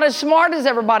just not as smart as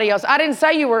everybody else. I didn't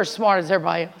say you were as smart as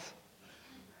everybody else.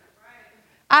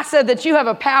 I said that you have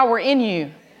a power in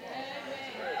you.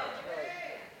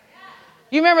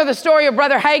 You remember the story of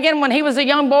Brother Hagin when he was a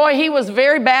young boy? He was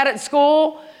very bad at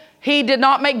school. He did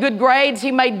not make good grades.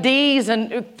 He made D's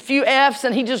and a few F's,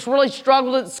 and he just really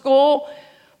struggled at school.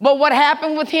 But what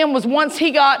happened with him was once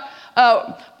he got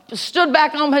stood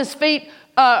back on his feet,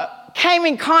 came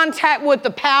in contact with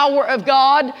the power of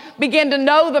God, began to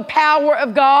know the power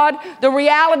of God, the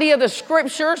reality of the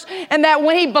scriptures, and that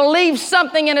when he believes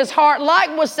something in his heart,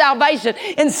 like with salvation,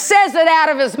 and says it out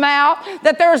of his mouth,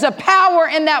 that there's a power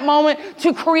in that moment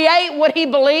to create what he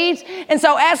believes. And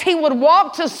so as he would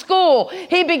walk to school,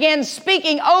 he began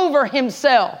speaking over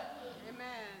himself.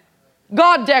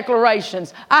 God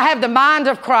declarations. I have the mind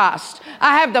of Christ.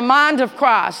 I have the mind of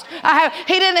Christ.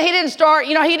 He didn't start,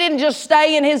 he didn't just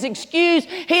stay in his excuse.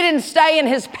 He didn't stay in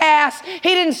his past.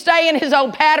 He didn't stay in his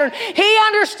old pattern. He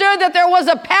understood that there was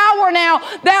a power now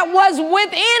that was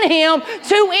within him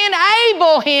to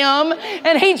enable him,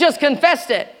 and he just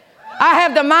confessed it. I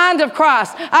have the mind of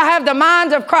Christ. I have the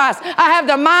mind of Christ. I have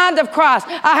the mind of Christ.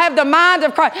 I have the mind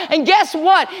of Christ. And guess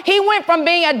what? He went from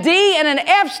being a D and an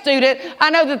F student. I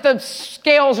know that the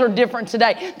scales are different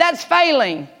today. That's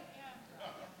failing.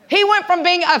 He went from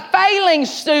being a failing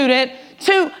student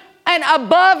to an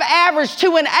above average,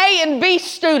 to an A and B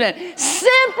student,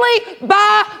 simply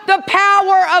by the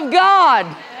power of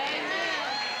God.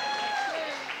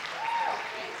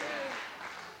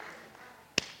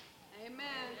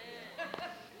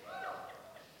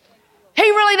 He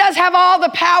really does have all the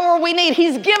power we need.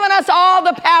 He's given us all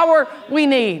the power we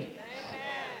need.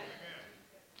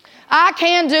 I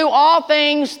can do all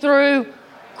things through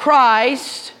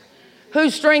Christ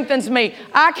who strengthens me.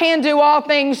 I can do all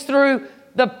things through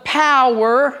the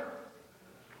power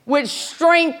which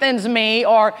strengthens me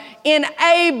or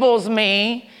enables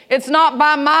me. It's not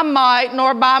by my might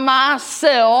nor by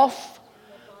myself,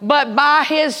 but by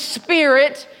His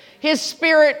Spirit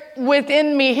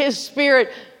within me, His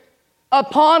Spirit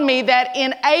upon me that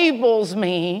enables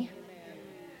me.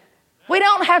 We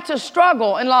don't have to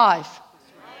struggle in life.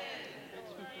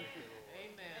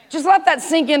 Just let that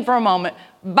sink in for a moment.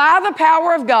 By the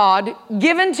power of God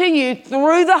given to you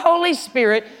through the Holy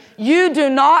Spirit, you do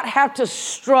not have to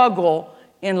struggle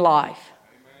in life.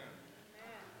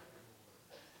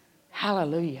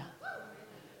 Hallelujah.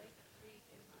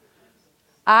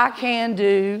 I can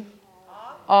do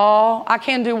what?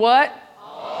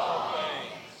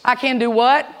 I can do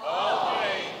what? All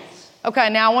things.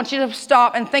 Okay, now I want you to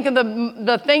stop and think of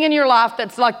the thing in your life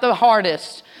that's like the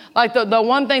hardest. Like the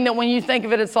one thing that when you think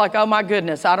of it, it's like, oh my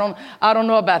goodness, I don't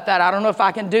know about that. I don't know if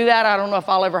I can do that. I don't know if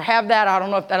I'll ever have that. I don't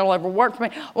know if that'll ever work for me.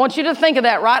 I want you to think of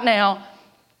that right now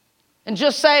and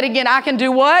just say it again. I can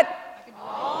do what? I can do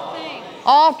all things.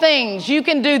 All things. You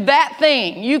can do that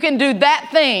thing. You can do that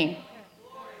thing.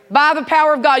 By the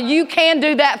power of God, you can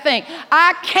do that thing.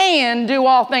 I can do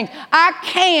all things. I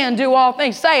can do all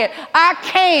things. Say it. I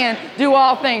can do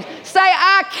all things. Say,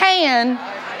 I can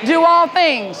do all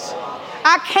things.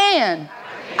 I can.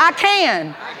 I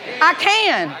can. I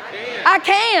can. I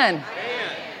can.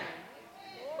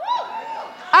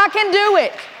 I can do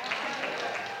it.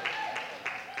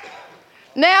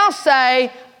 Now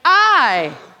say,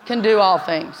 I can do all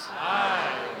things.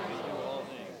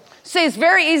 See, it's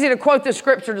very easy to quote the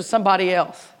scripture to somebody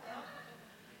else.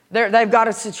 They've got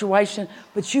a situation,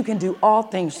 but you can do all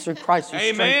things through Christ who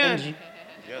strengthens you.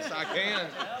 Yes, I can.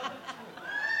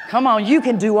 Come on, you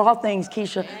can do all things,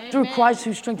 Keisha, through Christ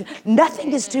who strengthens you.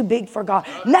 Nothing is too big for God.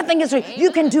 Nothing is too.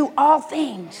 You can do all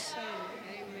things.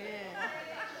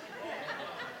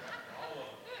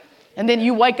 And then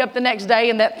you wake up the next day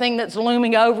and that thing that's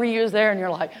looming over you is there and you're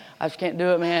like, I just can't do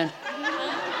it, man.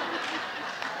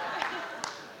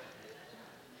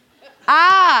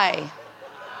 I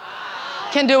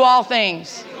can do all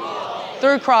things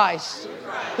through Christ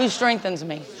who strengthens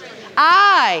me.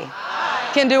 I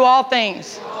can do all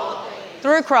things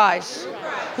through Christ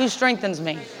who strengthens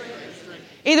me.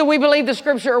 Either we believe the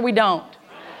scripture or we don't.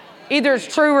 Either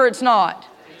it's true or it's not.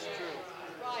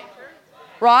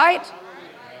 Right?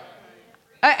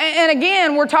 And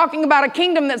again, we're talking about a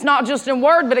kingdom that's not just in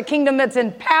word, but a kingdom that's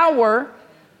in power.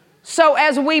 So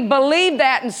as we believe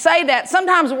that and say that,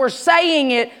 sometimes we're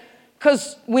saying it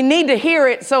because we need to hear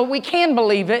it so we can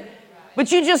believe it.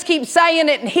 But you just keep saying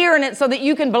it and hearing it so that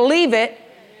you can believe it.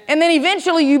 And then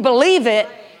eventually you believe it.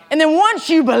 And then once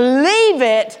you believe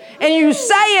it and you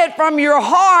say it from your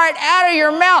heart out of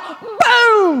your mouth,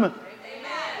 boom!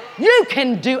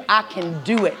 I can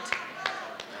do it.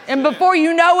 And before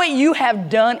you know it, you have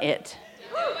done it.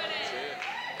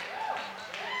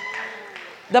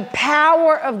 The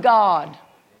power of God.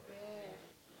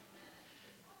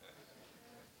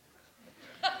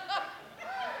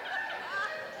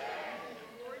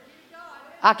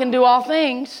 I can do all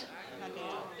things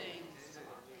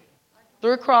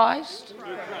through Christ,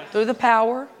 through the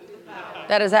power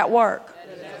that is at work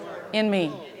in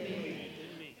me.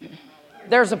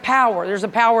 There's a power. There's a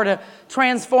power to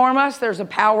transform us. There's a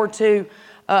power to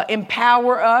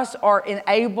empower us or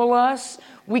enable us.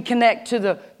 We connect to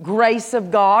the grace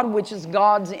of God, which is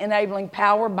God's enabling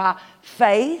power by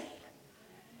faith.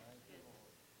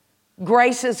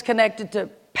 Grace is connected to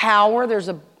power.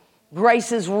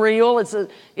 Grace is real.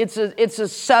 It's a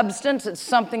substance. It's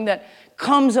something that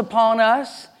comes upon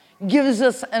us, gives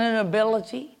us an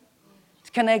ability. It's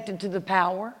connected to the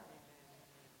power.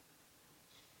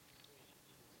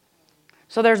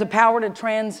 So there's a power to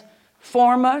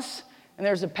transform us, and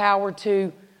there's a power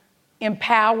to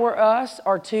empower us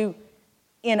or to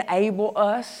enable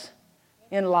us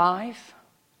in life.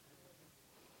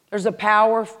 There's a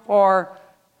power for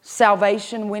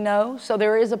salvation, we know. So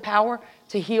there is a power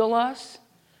to heal us,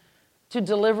 to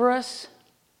deliver us,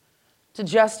 to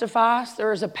justify us.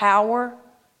 There is a power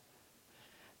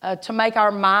to make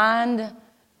our mind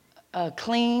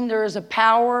clean. There is a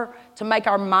power to make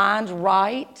our mind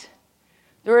right.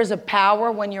 There is a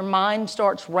power when your mind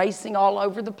starts racing all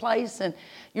over the place and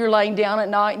you're laying down at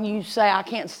night and you say, I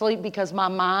can't sleep because my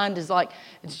mind is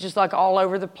it's just like all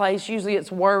over the place. Usually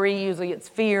it's worry, usually it's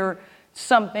fear,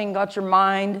 something got your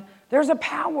mind. There's a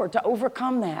power to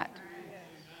overcome that.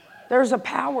 There's a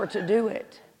power to do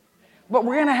it. But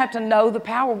we're going to have to know the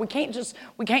power. We can't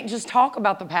just talk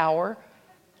about the power.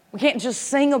 We can't just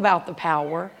sing about the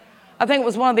power. I think it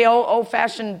was one of the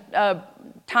old-fashioned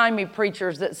timey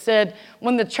preachers that said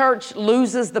when the church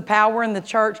loses the power in the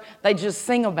church, they just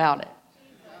sing about it.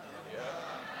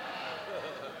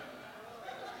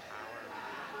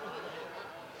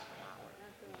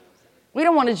 We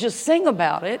don't want to just sing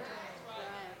about it,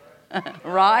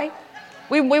 right?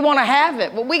 We want to have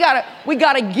it, but we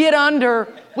gotta get under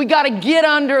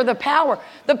the power.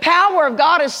 The power of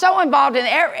God is so involved in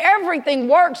everything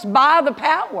works by the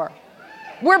power.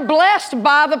 We're blessed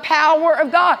by the power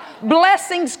of God.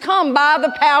 Blessings come by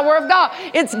the power of God.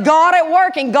 It's God at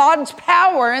work and God's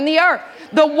power in the earth.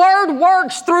 The Word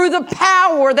works through the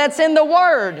power that's in the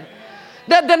Word.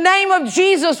 That the name of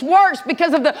Jesus works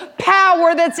because of the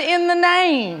power that's in the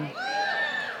name.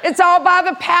 It's all by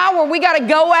the power. We got to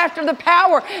go after the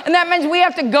power. And that means we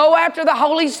have to go after the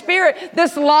Holy Spirit,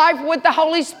 this life with the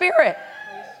Holy Spirit.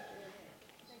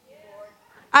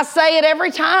 I say it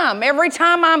every time. Every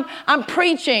time I'm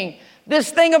preaching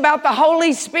this thing about the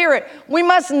Holy Spirit. We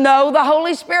must know the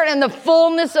Holy Spirit and the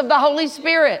fullness of the Holy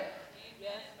Spirit.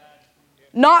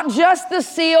 Not just the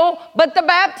seal, but the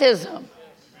baptism.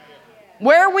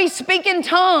 Where we speak in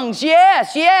tongues.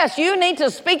 Yes, you need to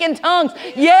speak in tongues.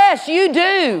 Yes, you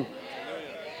do.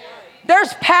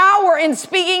 There's power in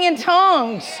speaking in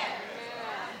tongues.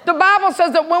 The Bible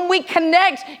says that when we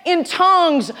connect in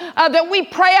tongues, that we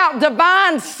pray out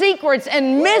divine secrets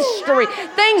and mystery,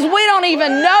 things we don't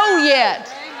even know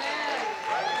yet.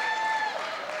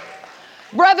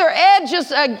 Brother Ed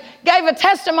just gave a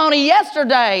testimony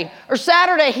yesterday or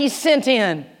Saturday he sent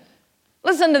in.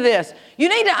 Listen to this. You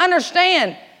need to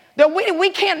understand that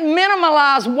we can't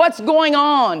minimize what's going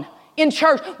on in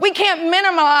church. We can't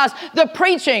minimize the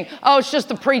preaching. Oh, it's just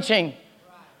the preaching.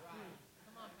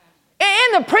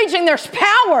 In the preaching, there's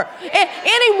power.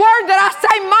 Any word that I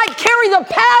say might carry the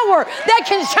power that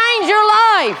can change your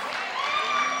life.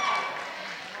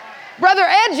 Brother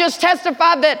Ed just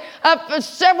testified that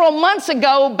several months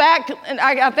ago, back,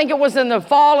 I think it was in the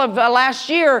fall of last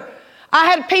year, I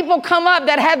had people come up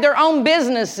that had their own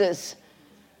businesses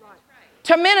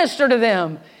to minister to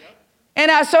them.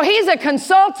 And so he's a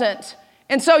consultant.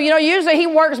 And so, usually he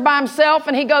works by himself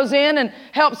and he goes in and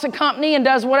helps the company and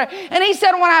does whatever. And he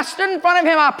said when I stood in front of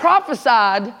him, I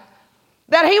prophesied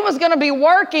that he was going to be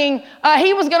working,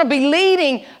 he was going to be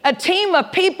leading a team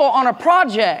of people on a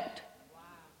project.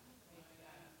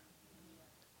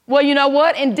 Well, you know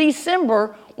what? In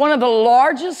December, one of the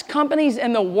largest companies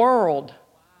in the world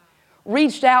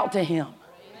reached out to him.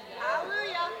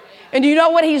 And do you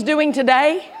know what he's doing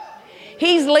today?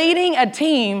 He's leading a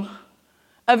team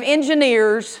of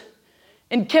engineers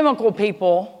and chemical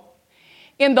people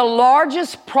in the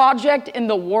largest project in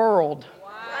the world.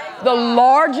 The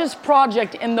largest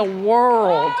project in the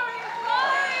world.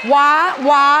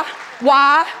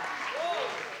 Why?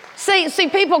 See,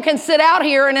 people can sit out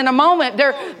here and in a moment,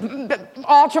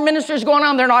 altar ministers going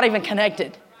on, they're not even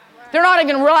connected. They're not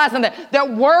even realizing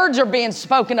that words are being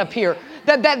spoken up here.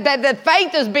 That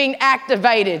faith is being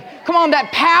activated. Come on,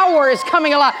 that power is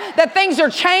coming alive. That things are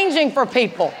changing for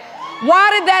people. Why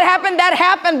did that happen? That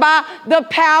happened by the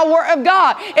power of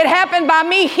God. It happened by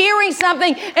me hearing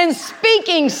something and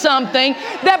speaking something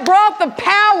that brought the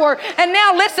power. And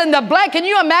now listen, can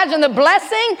you imagine the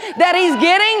blessing that he's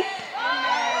getting?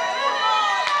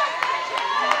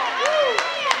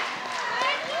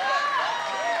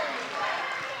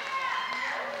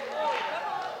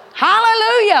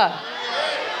 Hallelujah.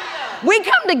 We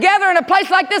come together in a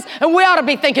place like this and we ought to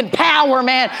be thinking power,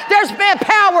 man. There's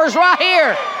powers right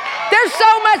here. There's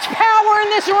so much power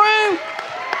in this room.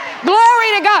 Glory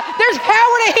to God. There's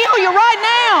power to heal you right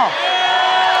now.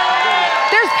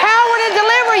 There's power to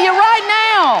deliver you right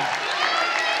now.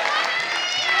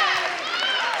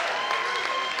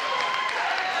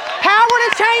 Power to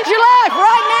change your life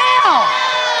right now.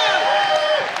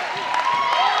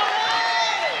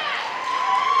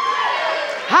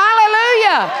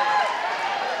 Hallelujah.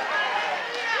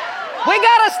 We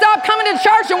got to stop coming to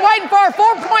church and waiting for our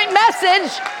 4-point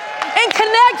message and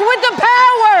connect with the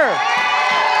power.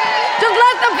 Just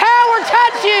let the power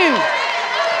touch you.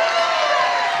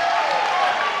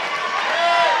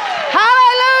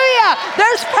 Hallelujah.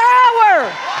 There's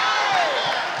power.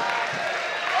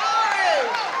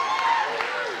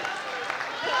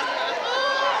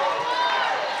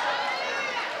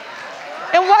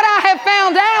 And what I have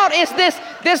found out is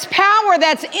this power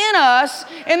that's in us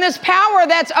and this power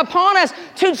that's upon us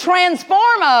to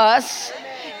transform us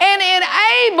and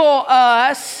enable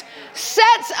us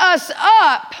sets us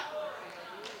up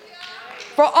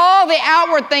for all the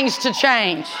outward things to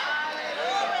change.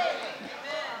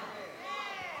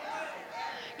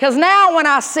 Because now when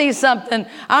I see something,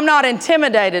 I'm not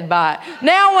intimidated by it.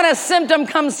 Now when a symptom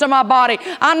comes to my body,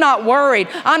 I'm not worried.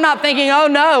 I'm not thinking, oh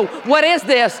no, what is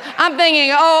this? I'm thinking,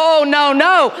 oh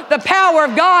no, the power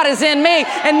of God is in me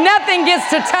and nothing gets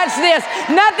to touch this.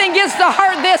 Nothing gets to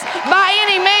hurt this by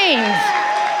any means.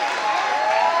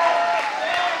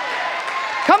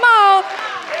 Come on.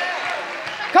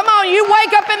 Come on, you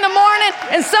wake up in the morning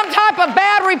and some type of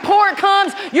bad report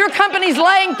comes. Your company's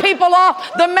laying people off.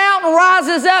 The mountain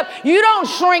rises up. You don't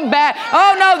shrink back.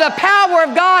 Oh no, the power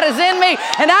of God is in me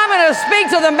and I'm going to speak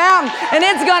to the mountain and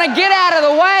it's going to get out of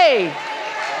the way.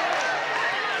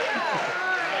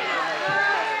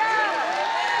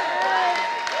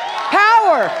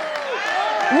 Power.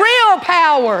 Real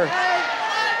power.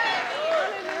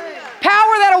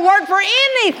 Power that'll work for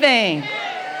anything.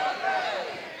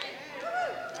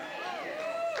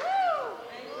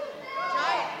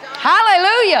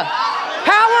 Hallelujah.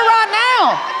 Power right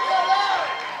now.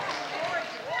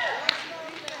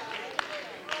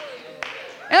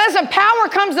 And listen, power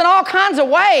comes in all kinds of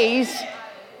ways.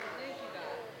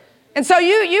 And so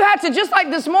you have to, just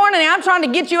like this morning, I'm trying to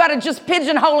get you out of just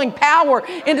pigeonholing power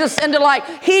into like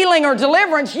healing or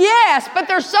deliverance. Yes, but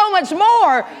there's so much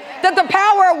more that the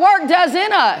power at work does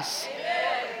in us.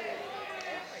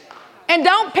 And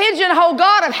don't pigeonhole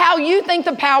God of how you think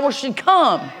the power should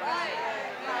come.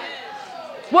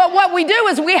 What we do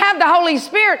is we have the Holy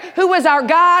Spirit who is our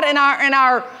guide and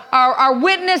our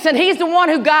witness, and He's the one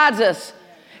who guides us.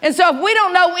 And so if we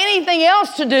don't know anything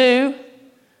else to do,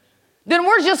 then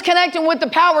we're just connecting with the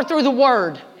power through the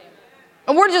Word.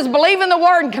 And we're just believing the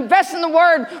Word and confessing the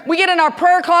Word. We get in our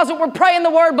prayer closet, we're praying the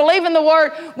Word, believing the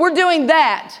Word. We're doing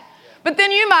that. But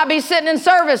then you might be sitting in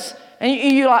service and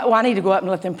you're like, well, I need to go up and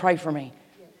let them pray for me.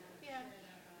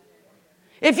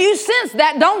 If you sense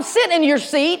that, don't sit in your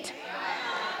seat.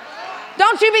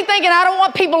 Don't you be thinking, I don't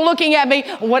want people looking at me.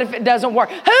 What if it doesn't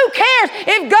work? Who cares?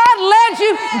 If God led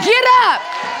you, get up.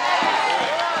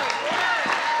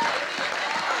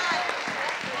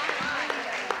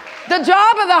 The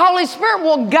job of the Holy Spirit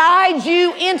will guide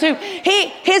you into,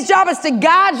 His job is to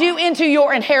guide you into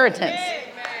your inheritance.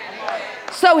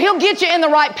 So He'll get you in the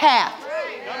right path.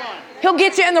 He'll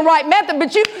get you in the right method,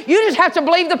 but you just have to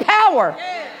believe the power.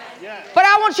 But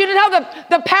I want you to know that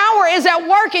the power is at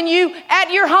work in you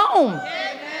at your home.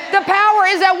 The power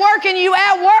is at work in you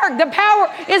at work. The power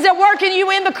is at work in you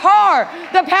in the car.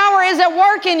 The power is at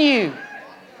work in you.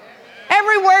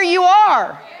 everywhere you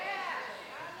are.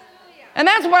 And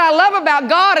that's what I love about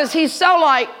God is he's so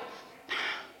like,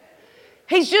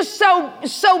 he's just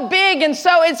so big and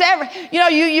so it's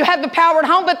you have the power at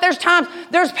home, but there's times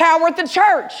there's power at the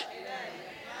church.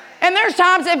 And there's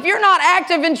times if you're not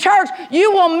active in church,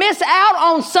 you will miss out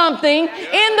on something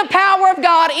in the power of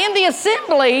God, in the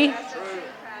assembly.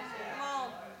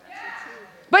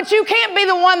 But you can't be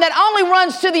the one that only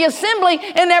runs to the assembly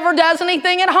and never does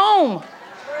anything at home.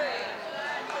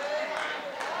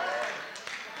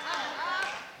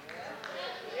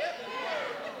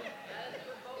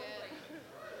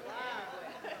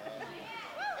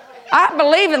 I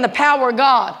believe in the power of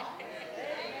God.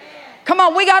 Come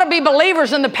on, we got to be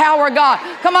believers in the power of God.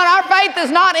 Come on, our faith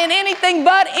is not in anything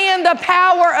but in the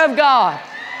power of God.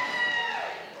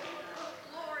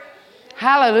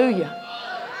 Hallelujah.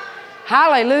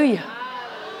 Hallelujah.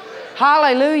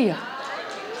 Hallelujah.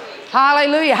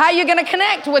 Hallelujah. How are you going to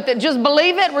connect with it? Just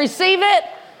believe it, receive it.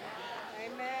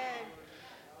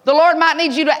 The Lord might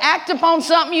need you to act upon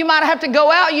something. You might have to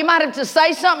go out. You might have to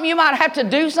say something. You might have to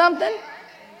do something.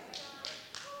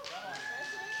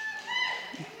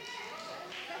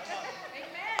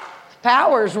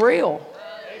 Power is real.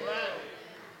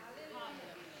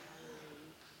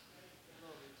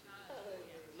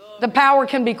 The power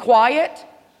can be quiet.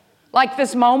 Like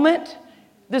this moment,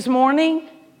 this morning,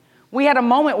 we had a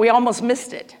moment, we almost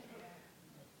missed it.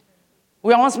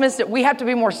 We almost missed it. We have to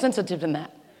be more sensitive than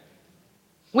that.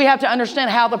 We have to understand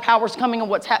how the power's coming and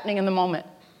what's happening in the moment.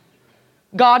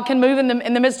 God can move in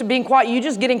the midst of being quiet. You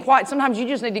just getting quiet. Sometimes you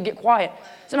just need to get quiet.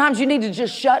 Sometimes you need to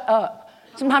just shut up.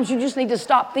 Sometimes you just need to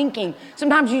stop thinking.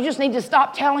 Sometimes you just need to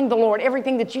stop telling the Lord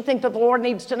everything that you think that the Lord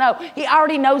needs to know. He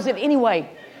already knows it anyway.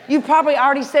 You've probably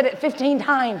already said it 15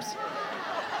 times.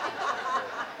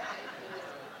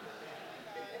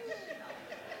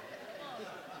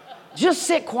 Just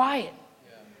sit quiet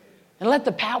and let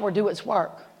the power do its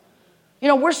work. You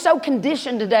know, we're so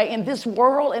conditioned today in this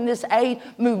world, in this age,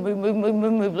 move,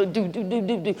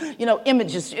 do. You know,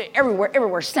 images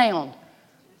everywhere, sound.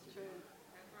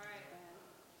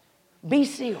 Be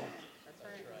still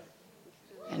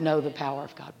and know the power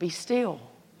of God. Be still.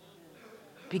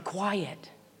 Be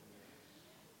quiet.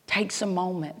 Take some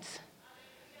moments.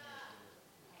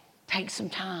 Take some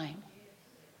time.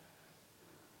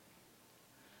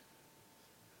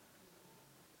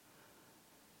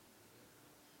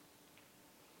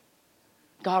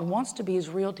 God wants to be as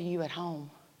real to you at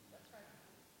home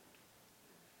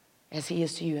as he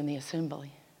is to you in the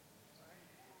assembly.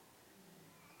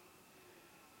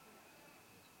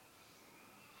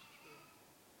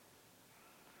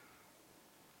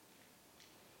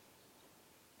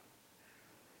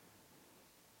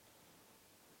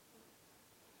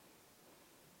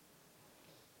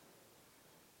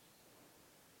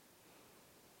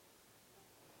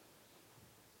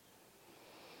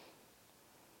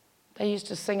 They used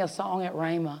to sing a song at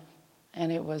Rhema,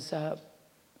 and it was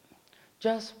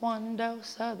just one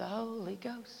dose of the Holy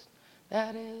Ghost.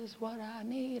 That is what I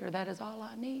need, or that is all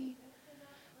I need.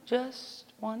 Just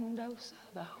one dose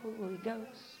of the Holy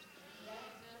Ghost.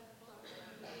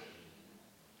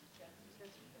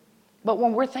 But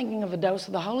when we're thinking of a dose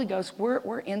of the Holy Ghost,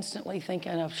 we're instantly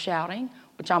thinking of shouting,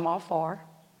 which I'm all for.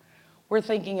 We're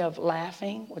thinking of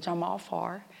laughing, which I'm all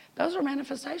for. Those are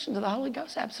manifestations of the Holy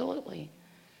Ghost, absolutely.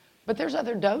 But there's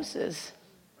other doses.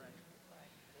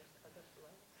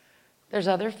 There's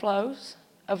other flows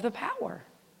of the power.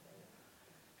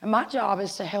 And my job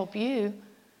is to help you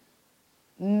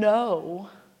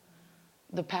know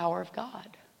the power of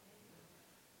God.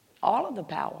 All of the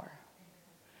power.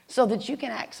 So that you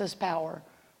can access power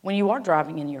when you are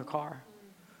driving in your car.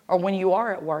 Or when you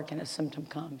are at work and a symptom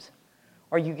comes.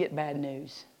 Or you get bad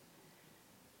news.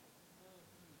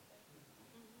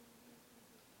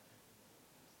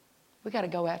 We got to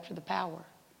go after the power.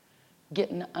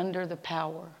 Getting under the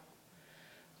power.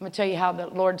 I'm going to tell you how the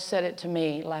Lord said it to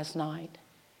me last night.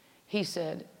 He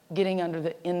said, getting under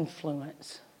the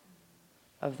influence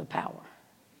of the power.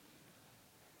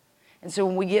 And so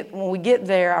when we get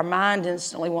there, our mind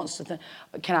instantly wants to think,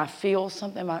 can I feel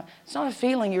something? It's not a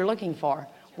feeling you're looking for.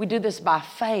 We do this by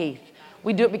faith.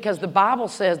 We do it because the Bible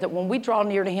says that when we draw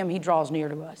near to him, he draws near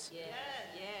to us. Yeah.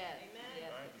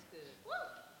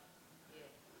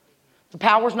 The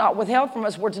power is not withheld from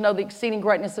us. We're to know the exceeding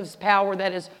greatness of his power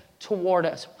that is toward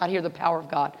us. Right here, the power of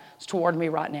God is toward me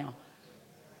right now.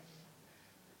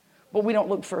 But we don't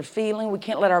look for a feeling. We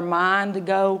can't let our mind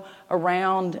go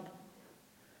around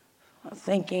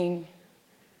thinking.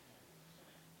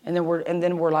 And then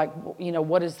we're like, you know,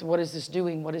 what is this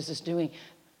doing? What is this doing?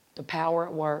 The power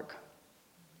at work.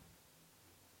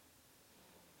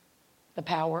 the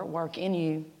power at work in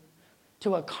you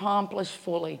to accomplish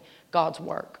fully God's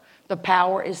work. The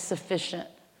power is sufficient.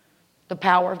 The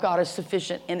power of God is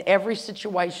sufficient in every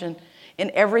situation,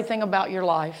 in everything about your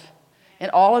life, in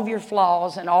all of your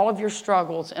flaws, and all of your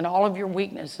struggles, and all of your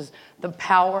weaknesses. The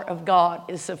power of God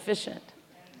is sufficient.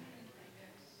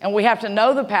 And we have to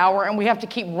know the power, and we have to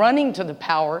keep running to the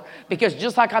power, because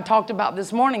just like I talked about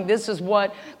this morning, this is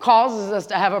what causes us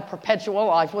to have a perpetual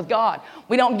life with God.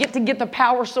 We don't get to get the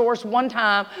power source one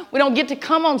time. We don't get to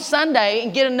come on Sunday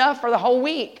and get enough for the whole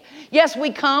week. Yes,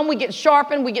 we come, we get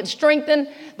sharpened, we get strengthened,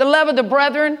 the love of the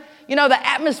brethren, you know, the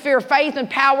atmosphere of faith and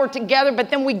power together, but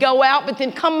then we go out. But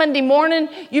then come Monday morning,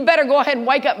 you better go ahead and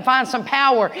wake up and find some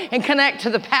power and connect to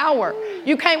the power.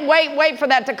 You can't wait for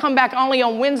that to come back only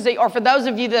on Wednesday. Or for those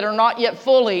of you that are not yet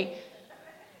fully,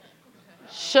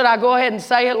 should I go ahead and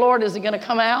say it, Lord? Is it going to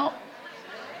come out?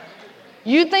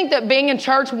 You think that being in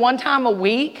church one time a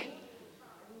week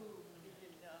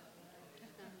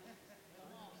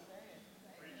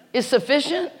is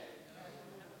sufficient?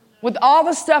 With all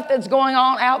the stuff that's going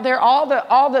on out there, all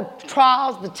the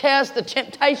trials, the tests, the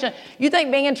temptation, you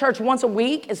think being in church once a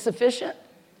week is sufficient?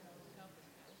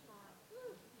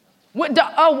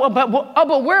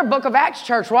 But we're a Book of Acts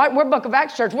church, right? We're a Book of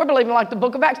Acts church. We're believing like the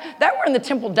Book of Acts. That we're in the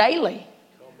temple daily.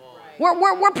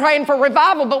 We're praying for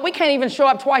revival, but we can't even show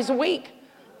up twice a week.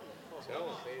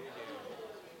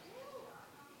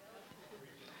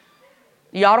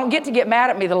 Y'all don't get mad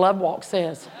at me, the love walk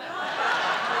says.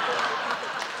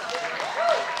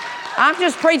 I'm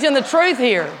just preaching the truth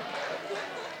here.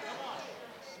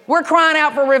 We're crying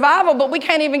out for revival, but we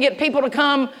can't even get people to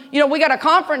come. You know, we got a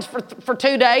conference for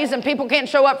 2 days, and people can't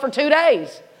show up for 2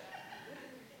 days.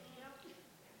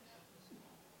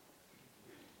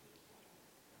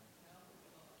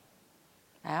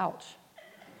 Ouch.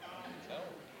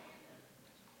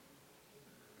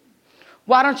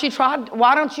 Why don't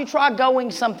you try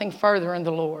going something further in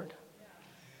the Lord?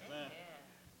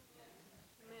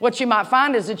 What you might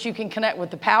find is that you can connect with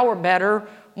the power better,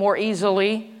 more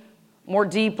easily, more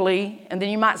deeply, and then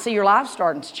you might see your life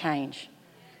starting to change.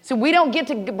 So we don't get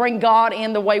to bring God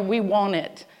in the way we want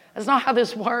it. That's not how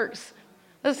this works.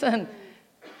 Listen,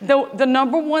 the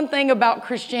number one thing about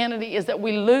Christianity is that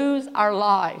we lose our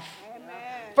life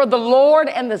for the Lord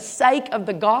and the sake of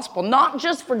the gospel, not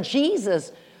just for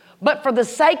Jesus, but for the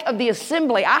sake of the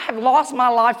assembly. I have lost my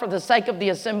life for the sake of the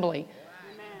assembly.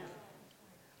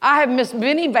 I have missed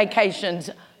many vacations,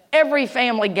 every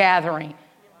family gathering,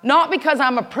 not because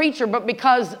I'm a preacher, but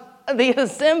because of the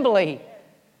assembly.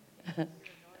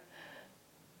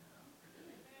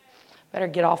 Better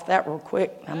get off that real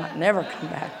quick. I might never come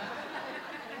back.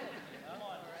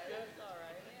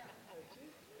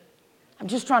 I'm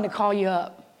just trying to call you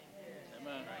up.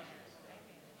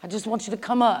 I just want you to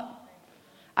come up.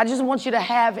 I just want you to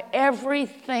have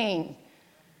everything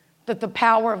that the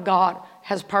power of God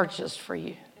has purchased for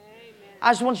you.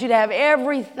 I just want you to have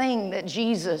everything that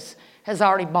Jesus has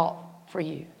already bought for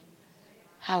you.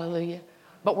 Hallelujah.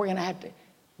 But we're going to have to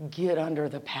get under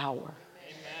the power.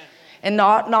 And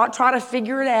not try to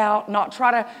figure it out, not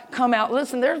try to come out.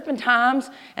 Listen, there's been times,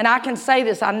 and I can say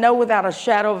this, I know without a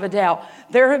shadow of a doubt,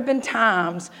 there have been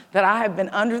times that I have been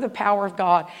under the power of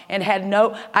God and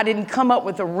I didn't come up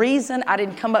with a reason. I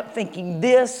didn't come up thinking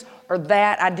this or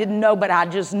that. I didn't know, but I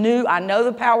just knew. I know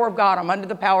the power of God. I'm under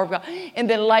the power of God. And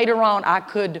then later on, I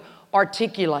could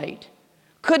articulate.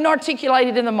 Couldn't articulate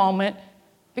it in the moment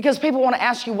because people want to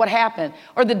ask you what happened,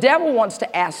 or the devil wants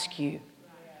to ask you.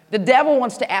 The devil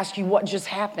wants to ask you what just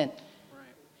happened.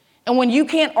 And when you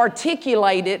can't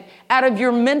articulate it out of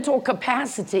your mental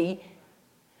capacity,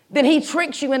 then he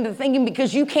tricks you into thinking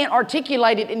because you can't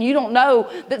articulate it and you don't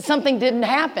know that something didn't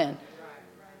happen.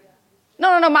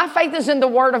 No. My faith is in the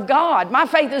Word of God. My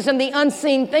faith is in the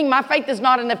unseen thing. My faith is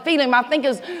not in a feeling. My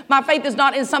faith is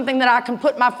not in something that I can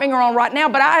put my finger on right now.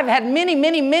 But I have had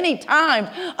many times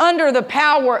under the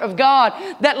power of God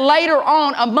that later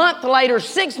on, a month later,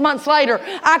 6 months later,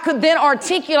 I could then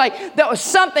articulate that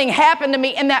something happened to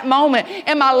me in that moment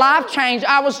and my life changed.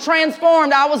 I was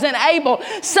transformed. I was enabled.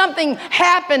 Something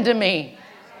happened to me.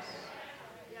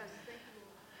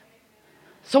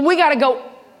 So we got to go.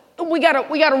 We got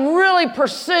to really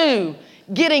pursue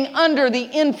getting under the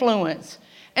influence.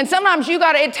 And sometimes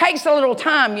it takes a little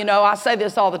time, you know. I say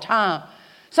this all the time.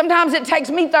 Sometimes it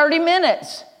takes me 30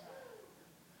 minutes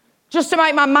just to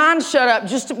make my mind shut up,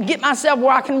 just to get myself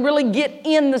where I can really get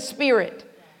in the Spirit.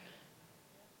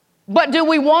 But do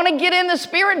we want to get in the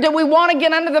Spirit? Do we want to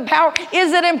get under the power?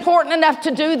 Is it important enough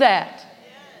to do that?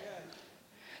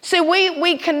 See,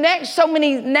 we connect so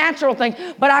many natural things,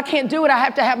 but I can't do it. I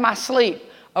have to have my sleep.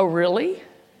 Oh, really?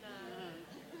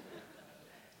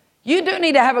 You do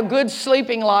need to have a good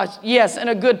sleeping life, yes, and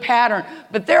a good pattern.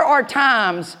 But there are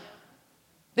times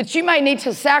that you may need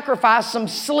to sacrifice some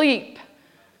sleep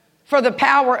for the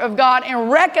power of God and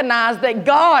recognize that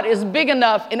God is big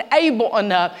enough and able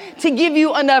enough to give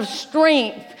you enough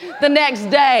strength the next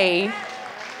day.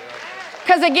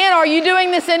 Because again, are you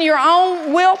doing this in your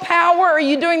own willpower? Are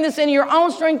you doing this in your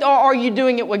own strength, or are you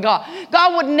doing it with God?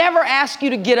 God would never ask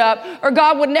you to get up, or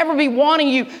God would never be wanting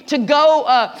you to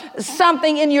go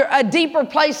something in a deeper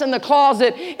place in the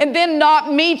closet and then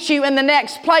not meet you in the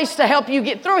next place to help you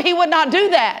get through. He would not do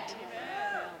that.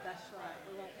 Amen. That's right.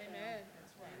 Amen.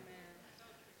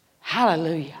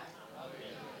 Hallelujah.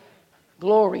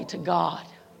 Glory to God.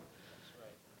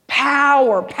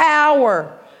 Power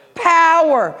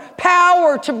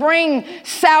to bring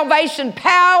salvation,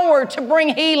 power to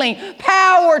bring healing,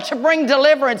 power to bring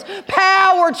deliverance,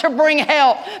 power to bring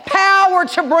help, power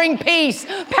to bring peace,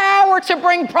 power to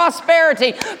bring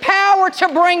prosperity, power to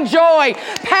bring joy,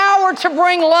 power to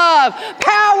bring love,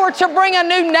 power to bring a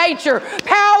new nature,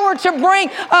 power to bring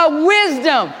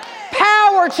wisdom,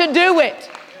 power to do it.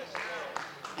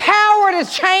 Power to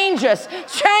change us.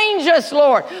 Change us,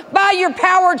 Lord. By your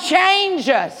power, change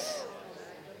us.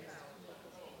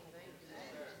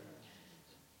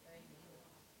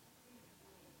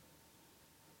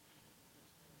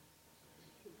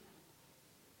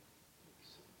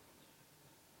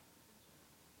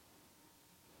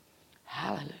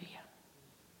 Hallelujah.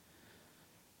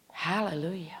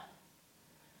 Hallelujah.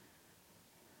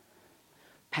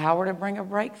 Power to bring a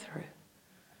breakthrough.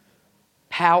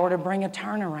 Power to bring a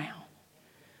turnaround.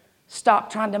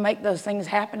 Stop trying to make those things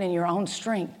happen in your own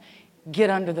strength.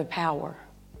 Get under the power.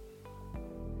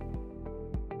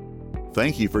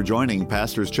 Thank you for joining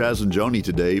Pastors Chaz and Joni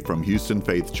today from Houston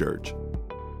Faith Church.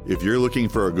 If you're looking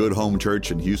for a good home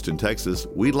church in Houston, Texas,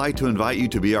 we'd like to invite you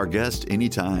to be our guest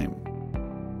anytime.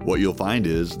 What you'll find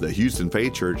is that Houston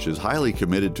Faith Church is highly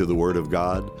committed to the Word of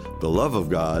God, the love of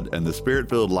God, and the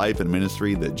Spirit-filled life and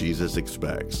ministry that Jesus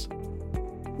expects.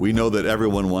 We know that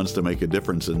everyone wants to make a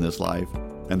difference in this life,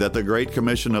 and that the Great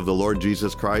Commission of the Lord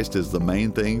Jesus Christ is the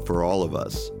main thing for all of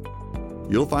us.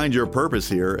 You'll find your purpose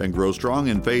here and grow strong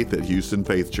in faith at Houston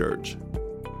Faith Church.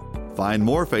 Find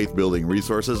more faith-building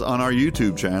resources on our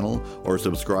YouTube channel or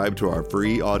subscribe to our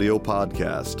free audio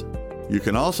podcast. You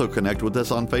can also connect with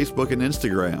us on Facebook and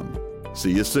Instagram.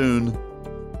 See you soon.